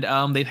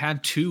 And they've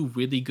had 2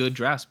 really good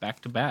drafts back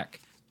to back.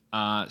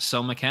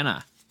 So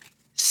McKenna,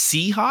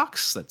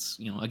 Seahawks, that's,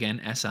 again,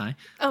 S-I.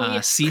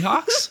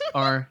 Seahawks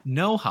or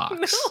no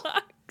Hawks? No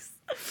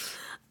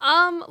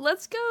Hawks.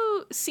 Let's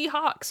go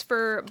Seahawks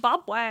for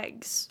Bob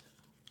Wags.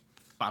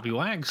 Bobby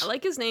Wags. I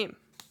like his name.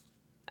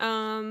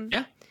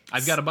 Yeah,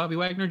 I've got a Bobby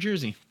Wagner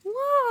jersey.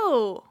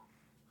 Whoa.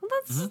 Well,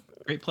 that's...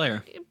 Great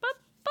player. Bob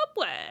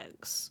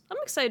Wags. I'm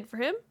excited for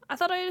him. I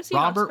thought I had a Seahawks.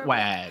 Robert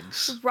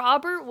Wags.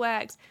 Robert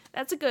Wags.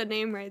 That's a good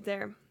name right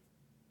there.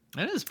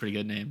 That is a pretty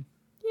good name.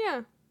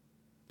 Yeah.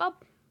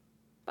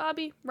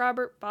 Bobby,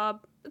 Robert,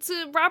 Bob. It's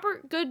a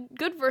Robert, good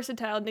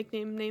versatile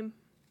nickname name.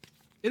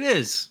 It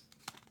is.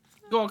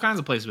 Go all kinds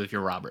of places with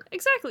your Robert.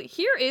 Exactly.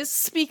 Here is,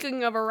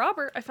 speaking of a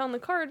Robert, I found the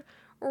card,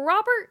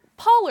 Robert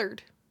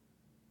Pollard.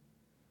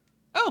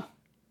 Oh,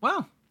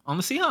 wow. On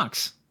the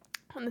Seahawks.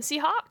 On the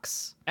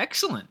Seahawks.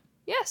 Excellent.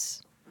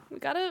 Yes. We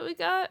got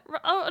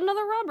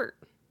another Robert.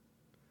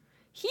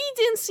 He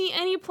didn't see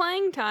any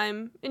playing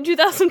time in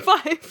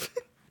 2005.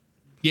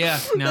 Yeah,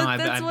 no,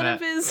 that's one of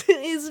his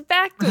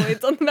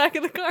factoids on the back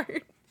of the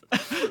card.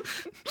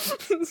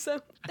 So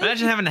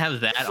imagine having to have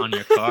that on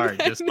your card,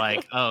 just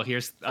like, oh,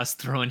 here's us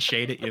throwing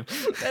shade at you.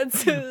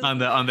 That's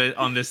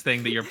on this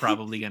thing that you're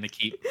probably gonna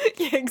keep.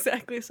 Yeah,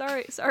 exactly.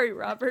 Sorry,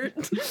 Robert.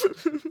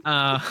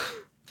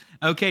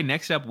 Okay,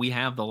 next up we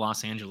have the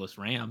Los Angeles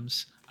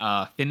Rams.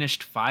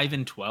 Finished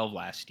 5-12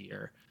 last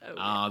year. Oh,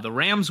 yeah. The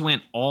Rams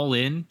went all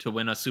in to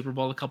win a Super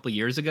Bowl a couple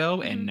years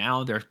ago, and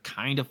now they're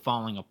kind of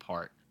falling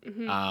apart.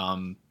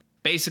 Mm-hmm.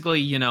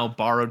 Basically,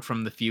 borrowed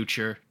from the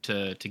future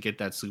to get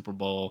that Super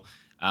Bowl.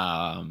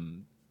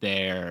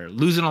 They're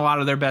losing a lot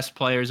of their best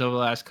players over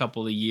the last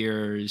couple of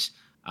years.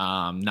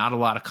 Not a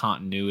lot of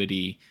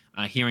continuity.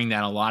 Hearing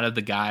that a lot of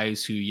the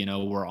guys who,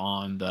 were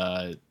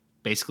on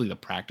basically the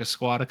practice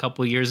squad a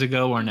couple of years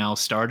ago are now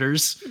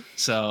starters.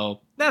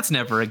 So that's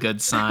never a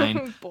good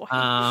sign.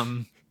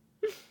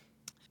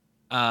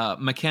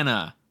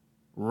 McKenna,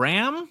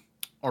 Ram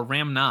or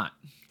Ram not?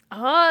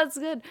 Oh, that's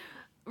good.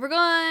 We're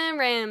going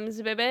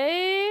Rams,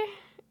 baby.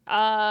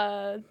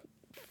 For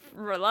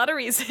a lot of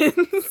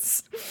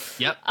reasons.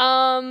 Yep.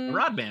 The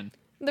Rod Band.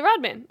 The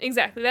Rod Band,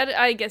 exactly. That,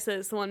 I guess, that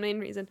is the one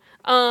main reason.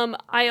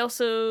 I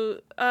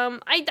also,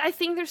 I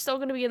think they're still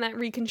going to be in that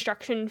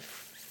reconstruction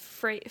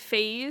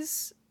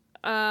phase.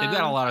 They've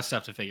got a lot of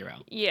stuff to figure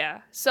out. Yeah.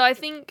 So I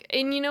think,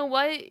 and you know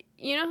what?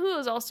 You know who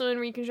is also in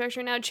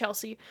reconstruction now?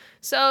 Chelsea.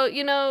 So,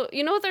 you know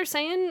what they're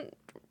saying?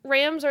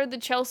 Rams are the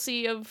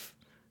Chelsea of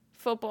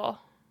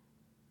football.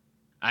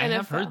 I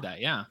have heard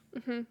that, yeah.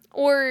 Mm-hmm.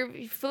 Or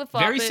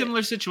flip-flop. Very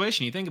similar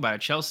situation. You think about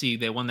it. Chelsea,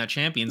 they won that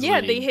Champions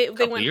League a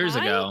couple years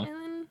ago.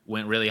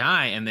 Went really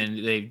high, and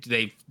then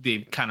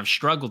they've kind of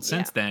struggled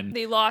since then.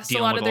 They lost a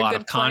lot of their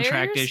good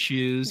contract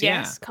issues.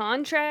 Yes,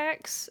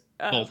 contracts.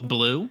 Both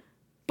blue.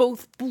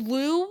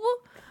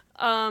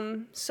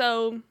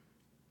 So,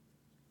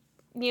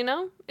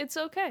 it's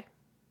okay.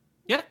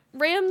 Yeah.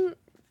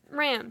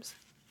 Rams.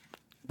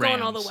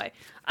 Going all the way.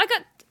 I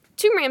got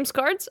 2 Rams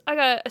cards. I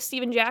got a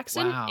Steven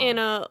Jackson and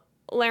a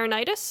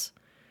Laurinaitis.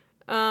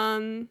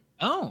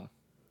 Oh.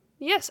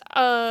 Yes.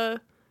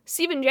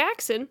 Steven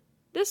Jackson,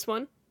 this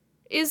one,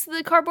 is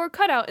the cardboard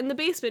cutout in the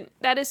basement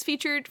that is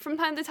featured from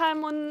time to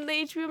time on the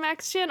HBO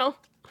Max channel.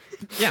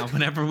 Yeah,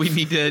 whenever we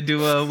need to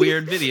do a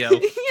weird video.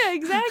 Yeah,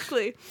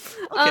 exactly.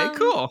 Okay,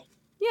 cool.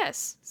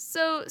 Yes.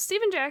 So,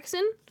 Steven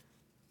Jackson,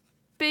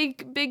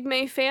 big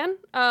May fan.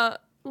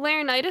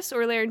 Laurinaitis,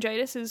 or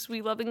laryngitis, as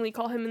we lovingly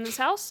call him in this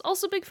house,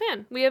 also big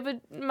fan.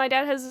 My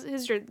dad has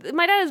his jersey.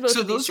 My dad has both.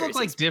 So of those these look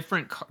like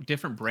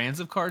different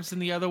brands of cards than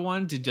the other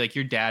one. Did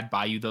your dad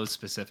buy you those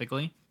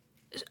specifically?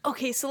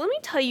 Okay, so let me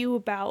take you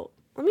back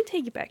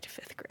to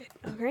 5th grade.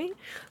 Okay,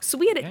 so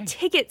we had a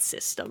ticket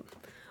system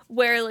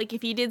where, like,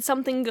 if you did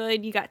something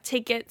good, you got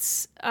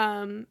tickets.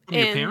 From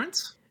your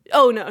parents?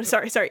 Oh no,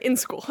 sorry, in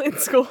school.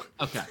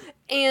 Okay.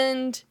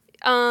 And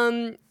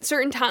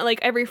certain time, like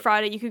every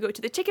Friday, you could go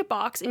to the ticket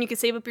box and you could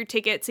save up your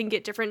tickets and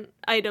get different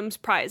items,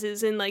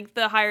 prizes, and like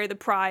the higher the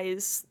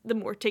prize, the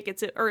more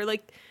tickets, or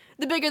like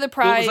the bigger the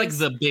prize. What was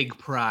like the big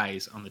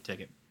prize on the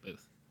ticket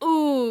booth?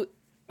 Ooh,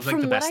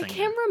 from what I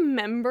can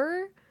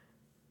remember,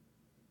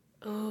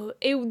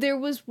 there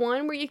was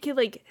one where you could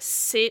like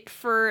sit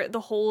for the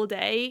whole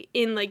day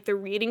in like the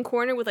reading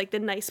corner with like the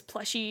nice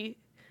plushy,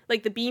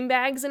 like the bean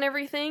bags and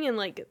everything, and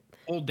like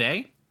whole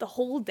day. The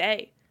whole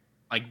day.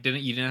 Like, you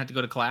didn't have to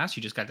go to class?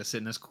 You just got to sit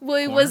in this corner?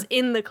 Well, it was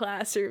in the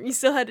classroom. You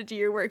still had to do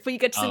your work, but you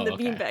got to sit in the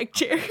beanbag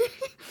chair.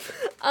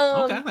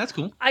 Okay, that's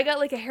cool. I got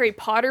like a Harry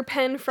Potter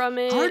pen from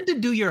it. Hard to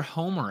do your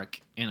homework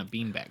in a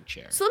beanbag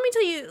chair. So let me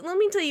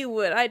tell you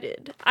what I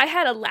did. I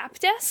had a lap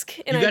desk,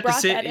 and I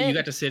brought that in. You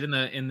got to sit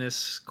in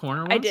this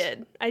corner once? I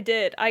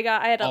did. I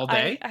had all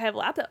day? I have a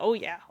lap desk. Oh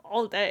yeah,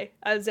 all day.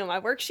 I was doing my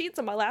worksheets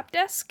on my lap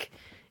desk.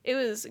 It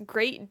was a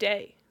great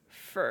day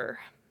for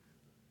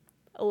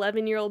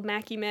 11-year-old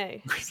Mackie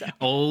May. So.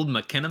 Old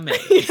McKenna May.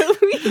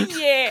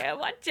 Yeah,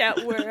 watch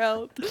out,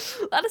 world.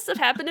 A lot of stuff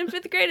happened in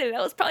 5th grade, and that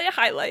was probably a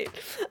highlight.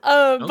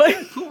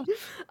 Okay, cool.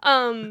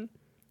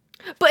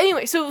 But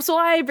anyway, so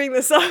why I bring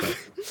this up?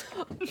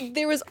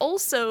 There was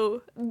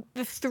also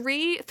the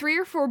three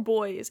or four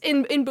boys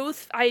in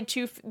both. I had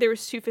there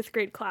was 2 5th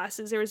grade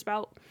classes. There was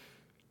about,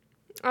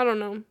 I don't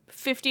know,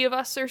 50 of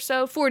us or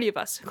so, 40 of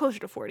us, closer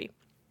to 40.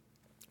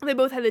 They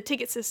both had the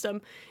ticket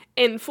system,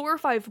 and 4 or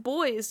 5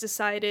 boys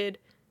decided,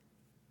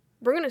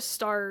 we're going to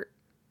start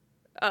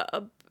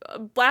a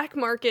black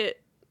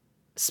market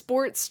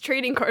sports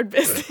trading card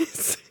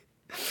business.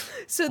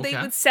 So they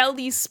would sell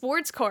these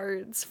sports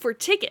cards for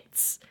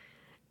tickets.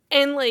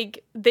 And,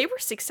 like, they were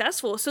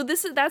successful. So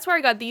that's where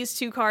I got these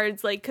 2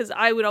 cards, like, because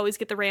I would always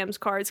get the Rams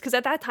cards, because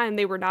at that time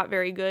they were not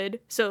very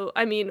good. So,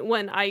 I mean,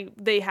 when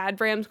they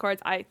had Rams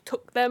cards, I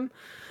took them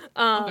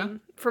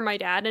for my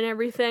dad and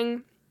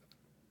everything.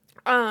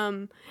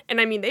 And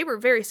I mean, they were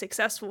very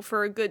successful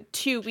for a good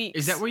 2 weeks.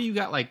 Is that where you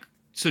got like,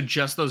 so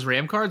just those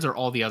Ram cards or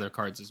all the other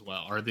cards as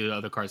well? Or the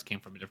other cards came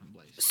from a different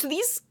place? So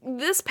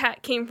this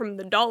pack came from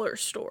the dollar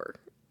store.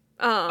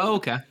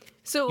 Okay.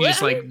 So you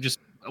just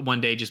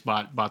one day just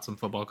bought some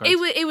football cards?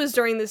 It was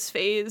during this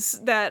phase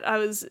that I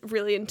was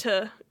really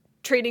into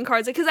trading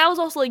cards, because that was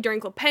also like during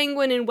Club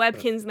Penguin and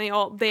Webkins,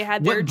 and they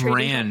had their trading. What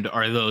brand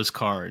are those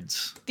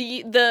cards?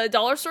 The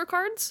dollar store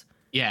cards?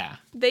 Yeah.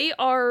 They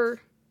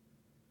are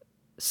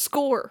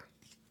Score.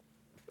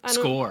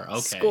 Score, okay.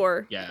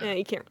 Score. Yeah,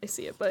 you can't really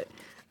see it, but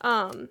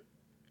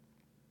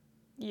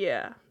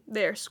yeah,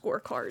 they're Score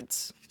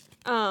cards.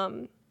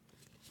 And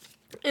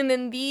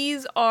then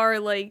these are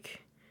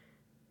like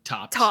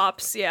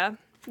Tops, yeah.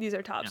 These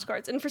are Tops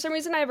cards. And for some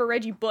reason I have a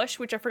Reggie Bush,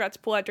 which I forgot to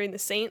pull out during the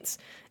Saints,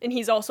 and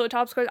he's also a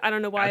Tops card. I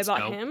don't know why I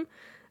bought him.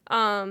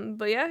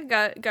 But yeah,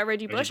 got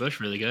Reggie Bush. Reggie Bush,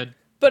 really good.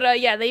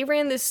 But yeah, they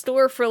ran this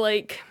store for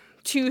like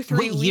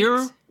 2-3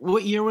 weeks.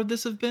 What year would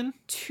this have been?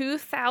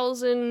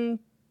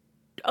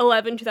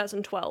 2011,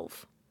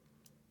 2012.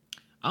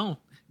 Oh,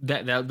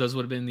 those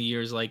would have been the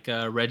years like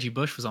Reggie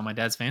Bush was on my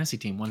dad's fantasy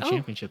team, won a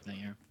championship that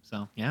year.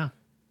 So yeah,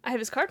 I have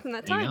his card from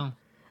that time. There you go.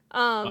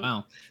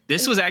 Wow,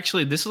 this was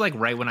like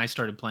right when I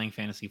started playing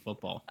fantasy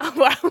football. Oh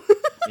wow.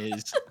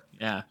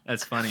 Yeah,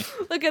 that's funny.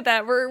 Look at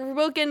that. We're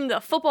both getting the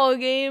football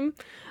game.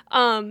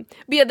 But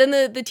yeah, then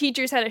the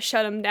teachers had to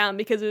shut them down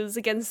because it was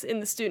against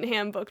in the student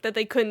handbook that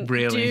they couldn't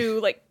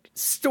do like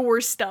store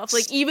stuff.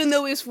 Like even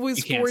though it was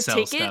for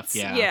tickets,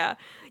 stuff,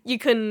 you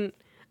couldn't.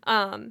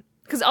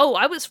 Because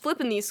I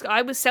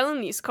was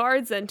selling these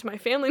cards then to my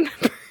family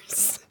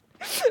members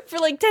for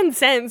like 10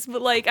 cents.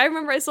 But like I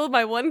remember I sold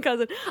my one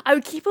cousin. I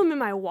would keep them in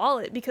my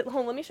wallet because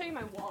let me show you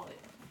my wallet.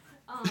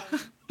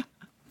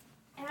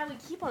 And I would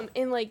keep them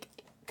in like,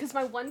 because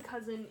my one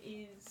cousin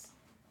is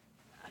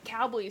a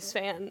Cowboys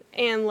fan,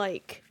 and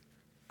like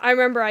I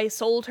remember I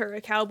sold her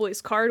a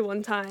Cowboys card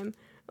one time.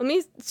 Let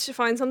me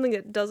find something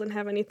that doesn't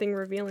have anything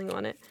revealing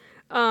on it.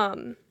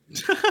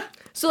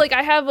 So like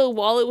I have a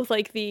wallet with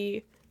that's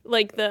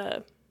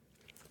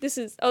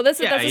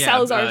a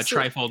Salazar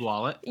trifold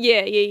wallet.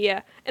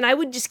 Yeah. And I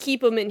would just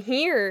keep them in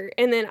here,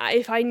 and then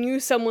if I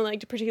knew someone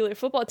liked a particular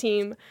football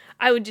team,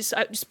 I would just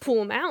pull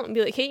them out and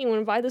be like, "Hey, you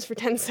want to buy this for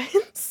 10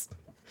 cents?"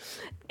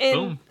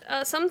 And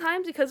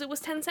sometimes because it was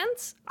 10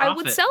 cents, I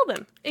would sell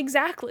them.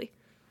 Exactly.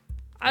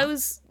 I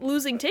was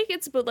losing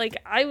tickets, but like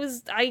I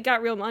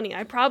got real money.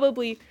 I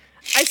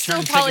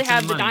still probably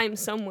have the dime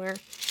somewhere.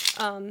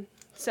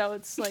 So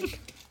it's like,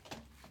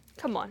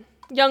 come on,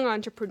 young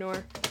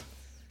entrepreneur.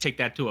 Take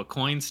that to a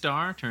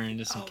Coinstar, turn it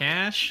into some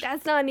cash.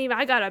 That's not even.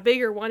 I got a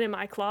bigger one in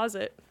my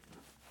closet.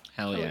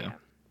 Hell yeah. Yeah.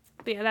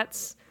 But yeah,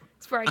 that's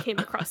where I came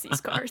across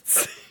these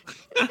cards.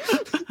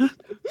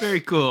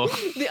 Very cool.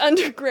 The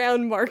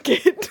underground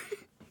market.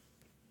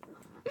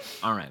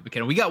 All right,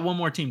 McKenna, we got one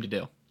more team to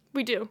do.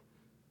 We do.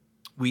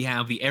 We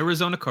have the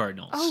Arizona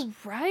Cardinals. Oh,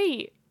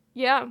 right.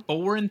 Yeah.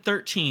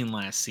 4-13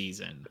 last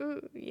season.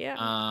 Ooh,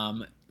 yeah.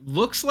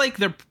 Looks like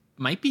they're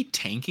might be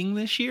tanking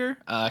this year.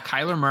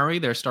 Kyler Murray,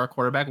 their star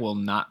quarterback, will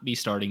not be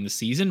starting the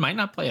season. Might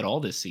not play at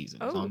all this season.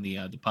 He's on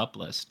the PUP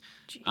list.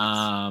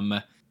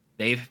 Jeez.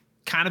 They've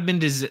kind of been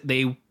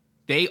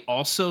they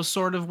also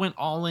sort of went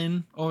all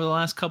in over the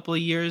last couple of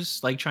years,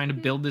 like trying to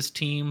build this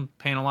team,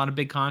 paying a lot of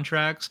big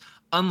contracts.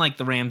 Unlike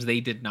the Rams, they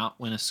did not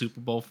win a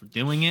Super Bowl for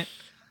doing it.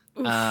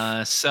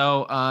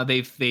 So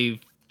they've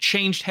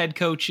changed head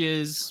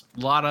coaches,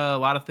 a lot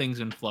of things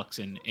in flux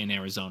in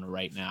Arizona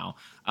right now.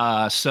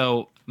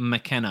 So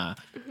McKenna,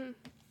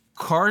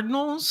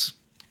 Cardinals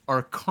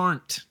or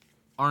Cardinals?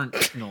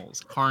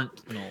 Cardinals.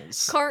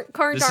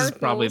 This is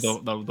probably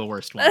the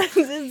worst one.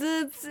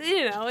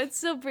 It's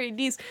still pretty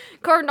decent.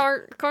 Cardinals.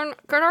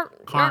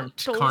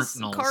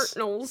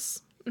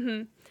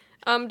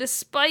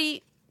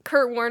 Despite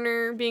Kurt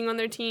Warner being on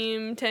their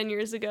team 10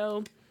 years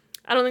ago,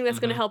 I don't think that's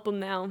gonna help them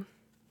now.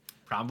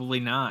 Probably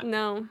not.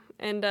 No,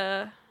 and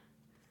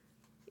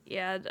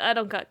yeah, I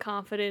don't got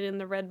confident in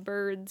the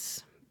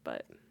Redbirds,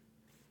 but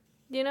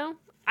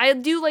I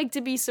do like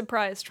to be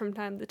surprised from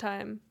time to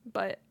time,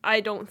 but I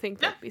don't think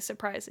that'd be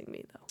surprising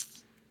me, though.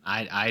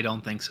 I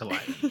don't think so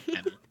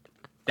either.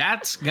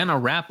 That's going to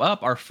wrap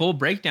up our full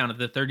breakdown of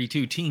the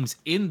 32 teams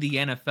in the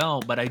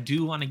NFL, but I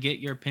do want to get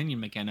your opinion,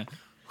 McKenna.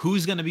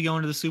 Who's going to be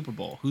going to the Super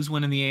Bowl? Who's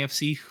winning the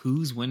AFC?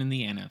 Who's winning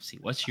the NFC?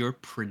 What's your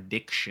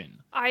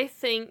prediction? I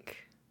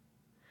think...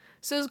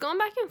 So it's going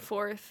back and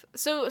forth.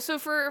 So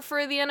for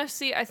the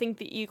NFC, I think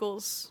the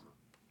Eagles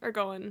are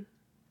going...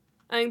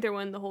 I think they're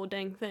winning the whole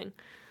dang thing.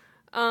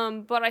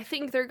 But I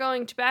think they're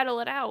going to battle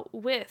it out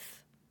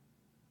with...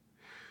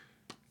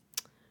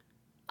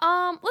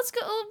 let's go.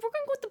 We're going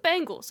to go with the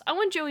Bengals. I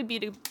want Joey B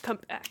to come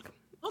back.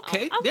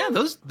 Okay,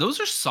 those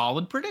are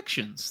solid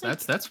predictions.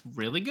 That's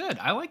really good.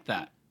 I like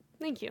that.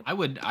 Thank you. I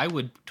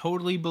would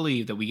totally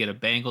believe that we get a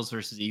Bengals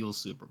versus Eagles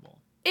Super Bowl.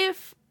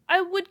 If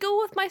I would go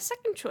with my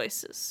second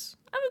choices,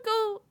 I would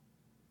go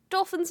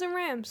Dolphins and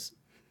Rams.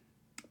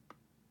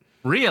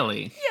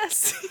 Really?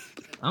 Yes.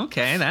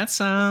 Okay,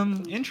 that's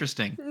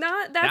interesting.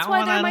 That's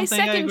why they're my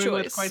second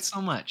choice. With quite so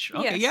much.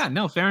 Okay, yeah,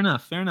 no, fair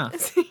enough. Who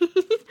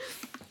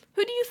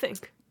do you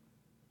think?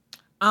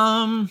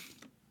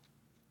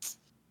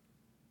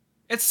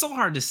 It's so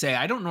hard to say.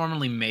 I don't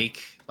normally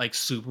make like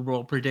Super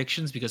Bowl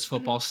predictions because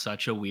football's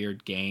such a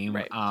weird game.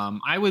 Right.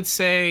 I would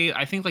say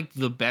I think like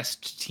the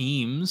best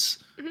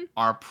teams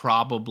are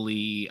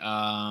probably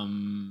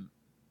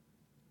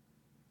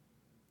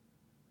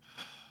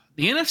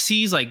the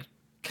NFC's like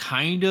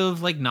kind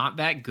of like not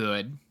that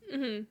good.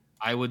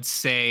 I would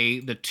say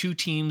the two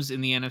teams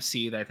in the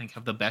NFC that I think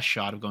have the best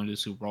shot of going to the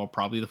Super Bowl are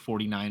probably the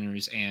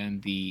 49ers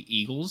and the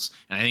Eagles.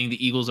 And I think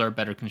the Eagles are a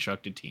better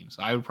constructed team.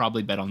 So I would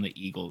probably bet on the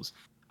Eagles.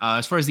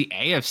 As far as the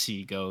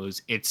AFC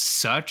goes, it's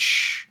so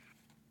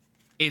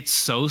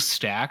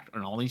stacked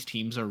and all these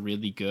teams are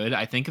really good.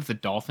 I think if the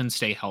Dolphins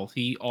stay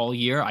healthy all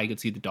year, I could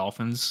see the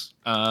Dolphins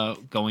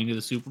going to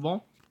the Super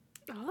Bowl.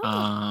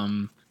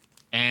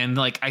 And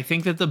like I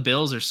think that the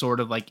Bills are sort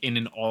of like in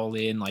an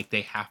all-in, like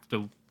they have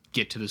to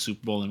get to the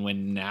Super Bowl and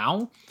win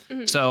now.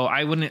 So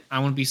I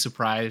wouldn't be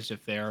surprised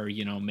if they're,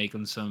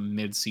 making some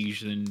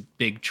mid-season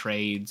big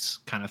trades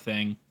kind of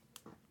thing.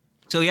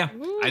 So yeah,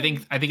 I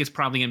think it's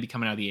probably going to be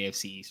coming out of the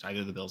AFC East,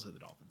 either the Bills or the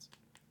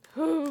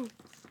Dolphins.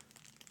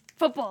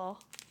 Football.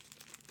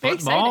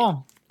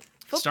 Football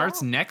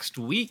starts next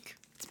week.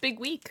 It's a big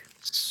week.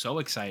 So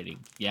exciting.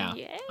 Yeah.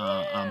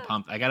 I'm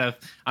pumped.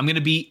 I'm going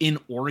to be in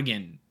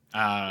Oregon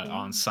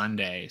on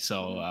Sunday.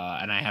 So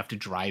and I have to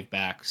drive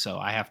back, so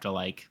I have to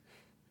like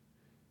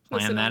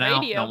plan that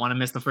out. Don't want to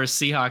miss the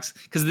first Seahawks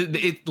because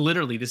it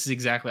literally this is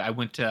exactly. I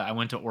went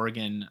to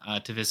Oregon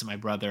to visit my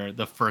brother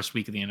the first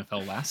week of the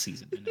NFL last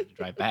season and had to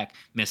drive back.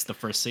 Missed the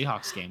first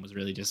Seahawks game. Was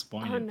really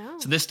disappointed. Oh no!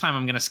 So this time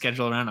I'm gonna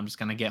schedule around. I'm just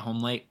gonna get home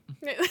late.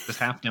 Just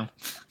have to.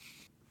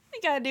 You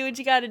gotta do what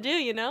you gotta do.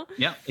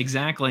 Yeah,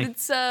 exactly.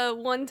 It's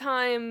one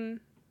time.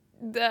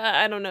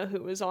 I don't know who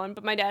it was on,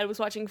 but my dad was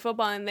watching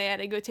football and they had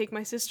to go take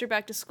my sister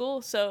back to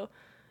school. So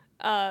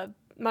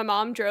my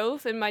mom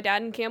drove and my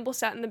dad and Campbell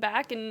sat in the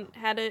back and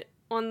had it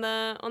on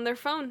their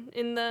phone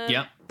in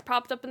the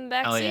propped up in the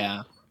back seat.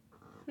 Yeah.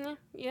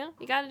 Yeah,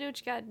 you gotta do what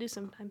you gotta do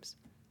sometimes.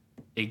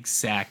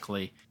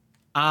 Exactly.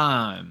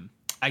 I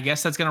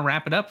guess that's gonna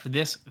wrap it up for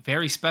this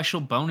very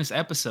special bonus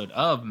episode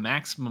of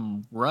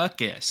Maximum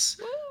Ruckus.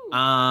 Woo!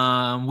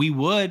 We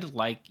would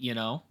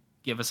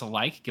give us a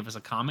like, give us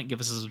a comment,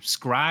 give us a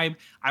subscribe.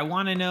 I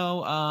want to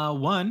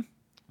know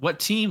what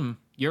team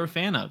you're a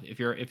fan of. If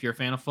you're a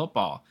fan of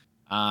football,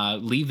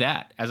 leave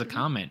that as a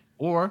comment,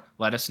 or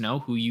let us know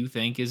who you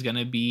think is going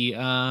to be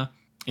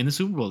in the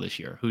Super Bowl this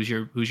year. Who's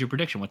your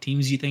prediction? What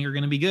teams you think are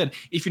going to be good?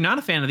 If you're not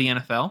a fan of the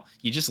NFL,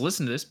 you just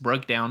listen to this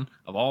breakdown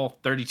of all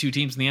 32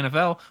 teams in the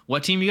NFL.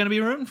 What team are you going to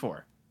be rooting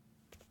for?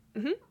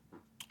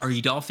 Are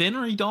you Dolph in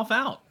or are you Dolph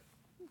out?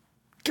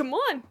 Come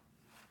on.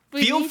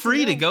 Feel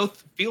free to go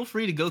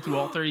through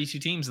all 32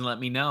 teams and let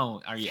me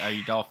know. Are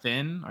you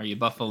Dolphin? Are you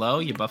Buffalo?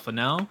 You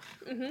Buffalo?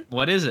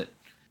 What is it?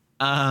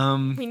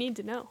 We need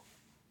to know.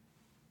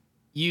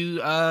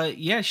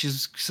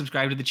 she's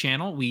subscribed to the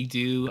channel. We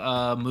do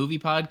movie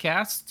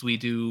podcasts. We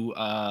do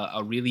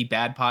a really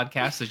bad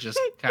podcast that's just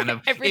kind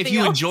of if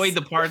you enjoyed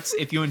the parts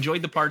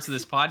of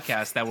this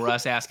podcast that were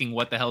us asking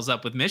what the hell's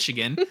up with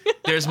Michigan,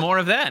 there's more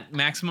of that.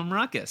 Maximum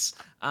Ruckus.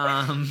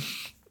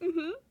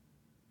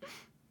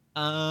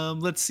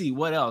 Let's see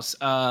what else.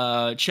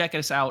 Check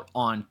us out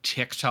on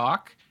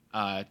TikTok.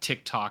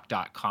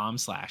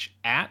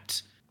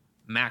 TikTok.com/@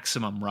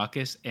 Maximum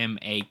Ruckus,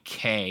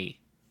 MAK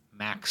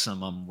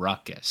Maximum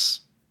Ruckus.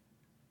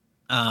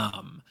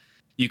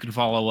 You can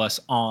follow us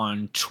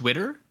on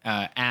Twitter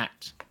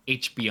at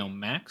HBO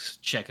Max.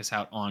 Check us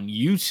out on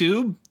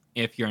YouTube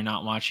if you're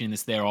not watching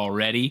this there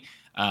already.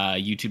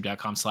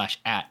 YouTube.com/@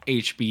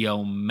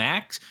 HBO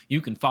Max.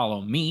 You can follow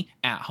me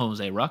at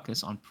Jose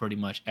Ruckus on pretty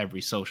much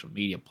every social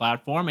media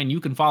platform, and you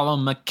can follow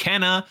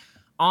McKenna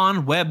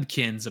on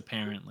Webkinz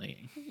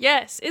apparently.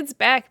 Yes, it's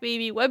back,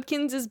 baby.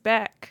 Webkinz is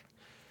back.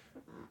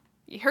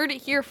 You heard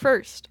it here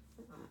first.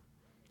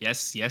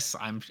 Yes,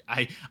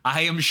 I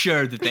am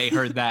sure that they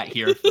heard that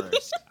here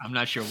first. I'm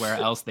not sure where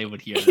else they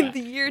would hear that. In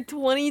the year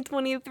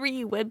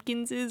 2023,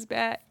 Webkinz is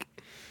back.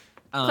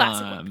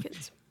 Classic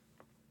Webkinz.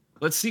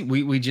 Let's see.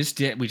 We just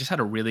had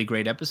a really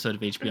great episode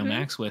of HBO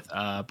Max with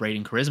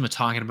Braden Charisma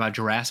talking about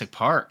Jurassic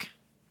Park.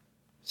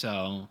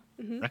 So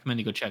recommend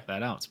you go check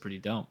that out. It's pretty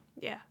dope.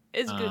 Yeah,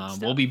 it's good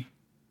stuff.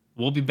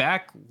 We'll be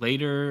back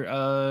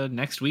later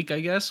next week, I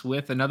guess,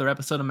 with another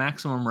episode of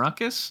Maximum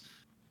Ruckus,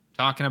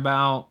 talking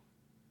about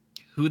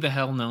who the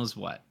hell knows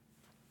what.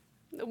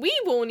 We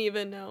won't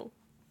even know.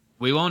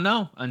 We won't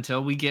know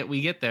until we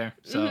get there.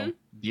 So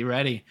be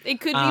ready. It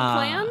could be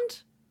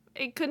planned.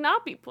 It could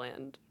not be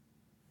planned.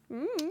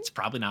 It's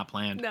probably not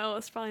planned. No,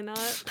 it's probably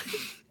not.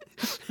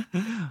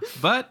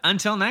 But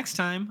until next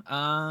time,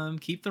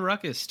 keep the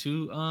ruckus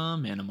to a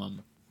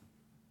minimum.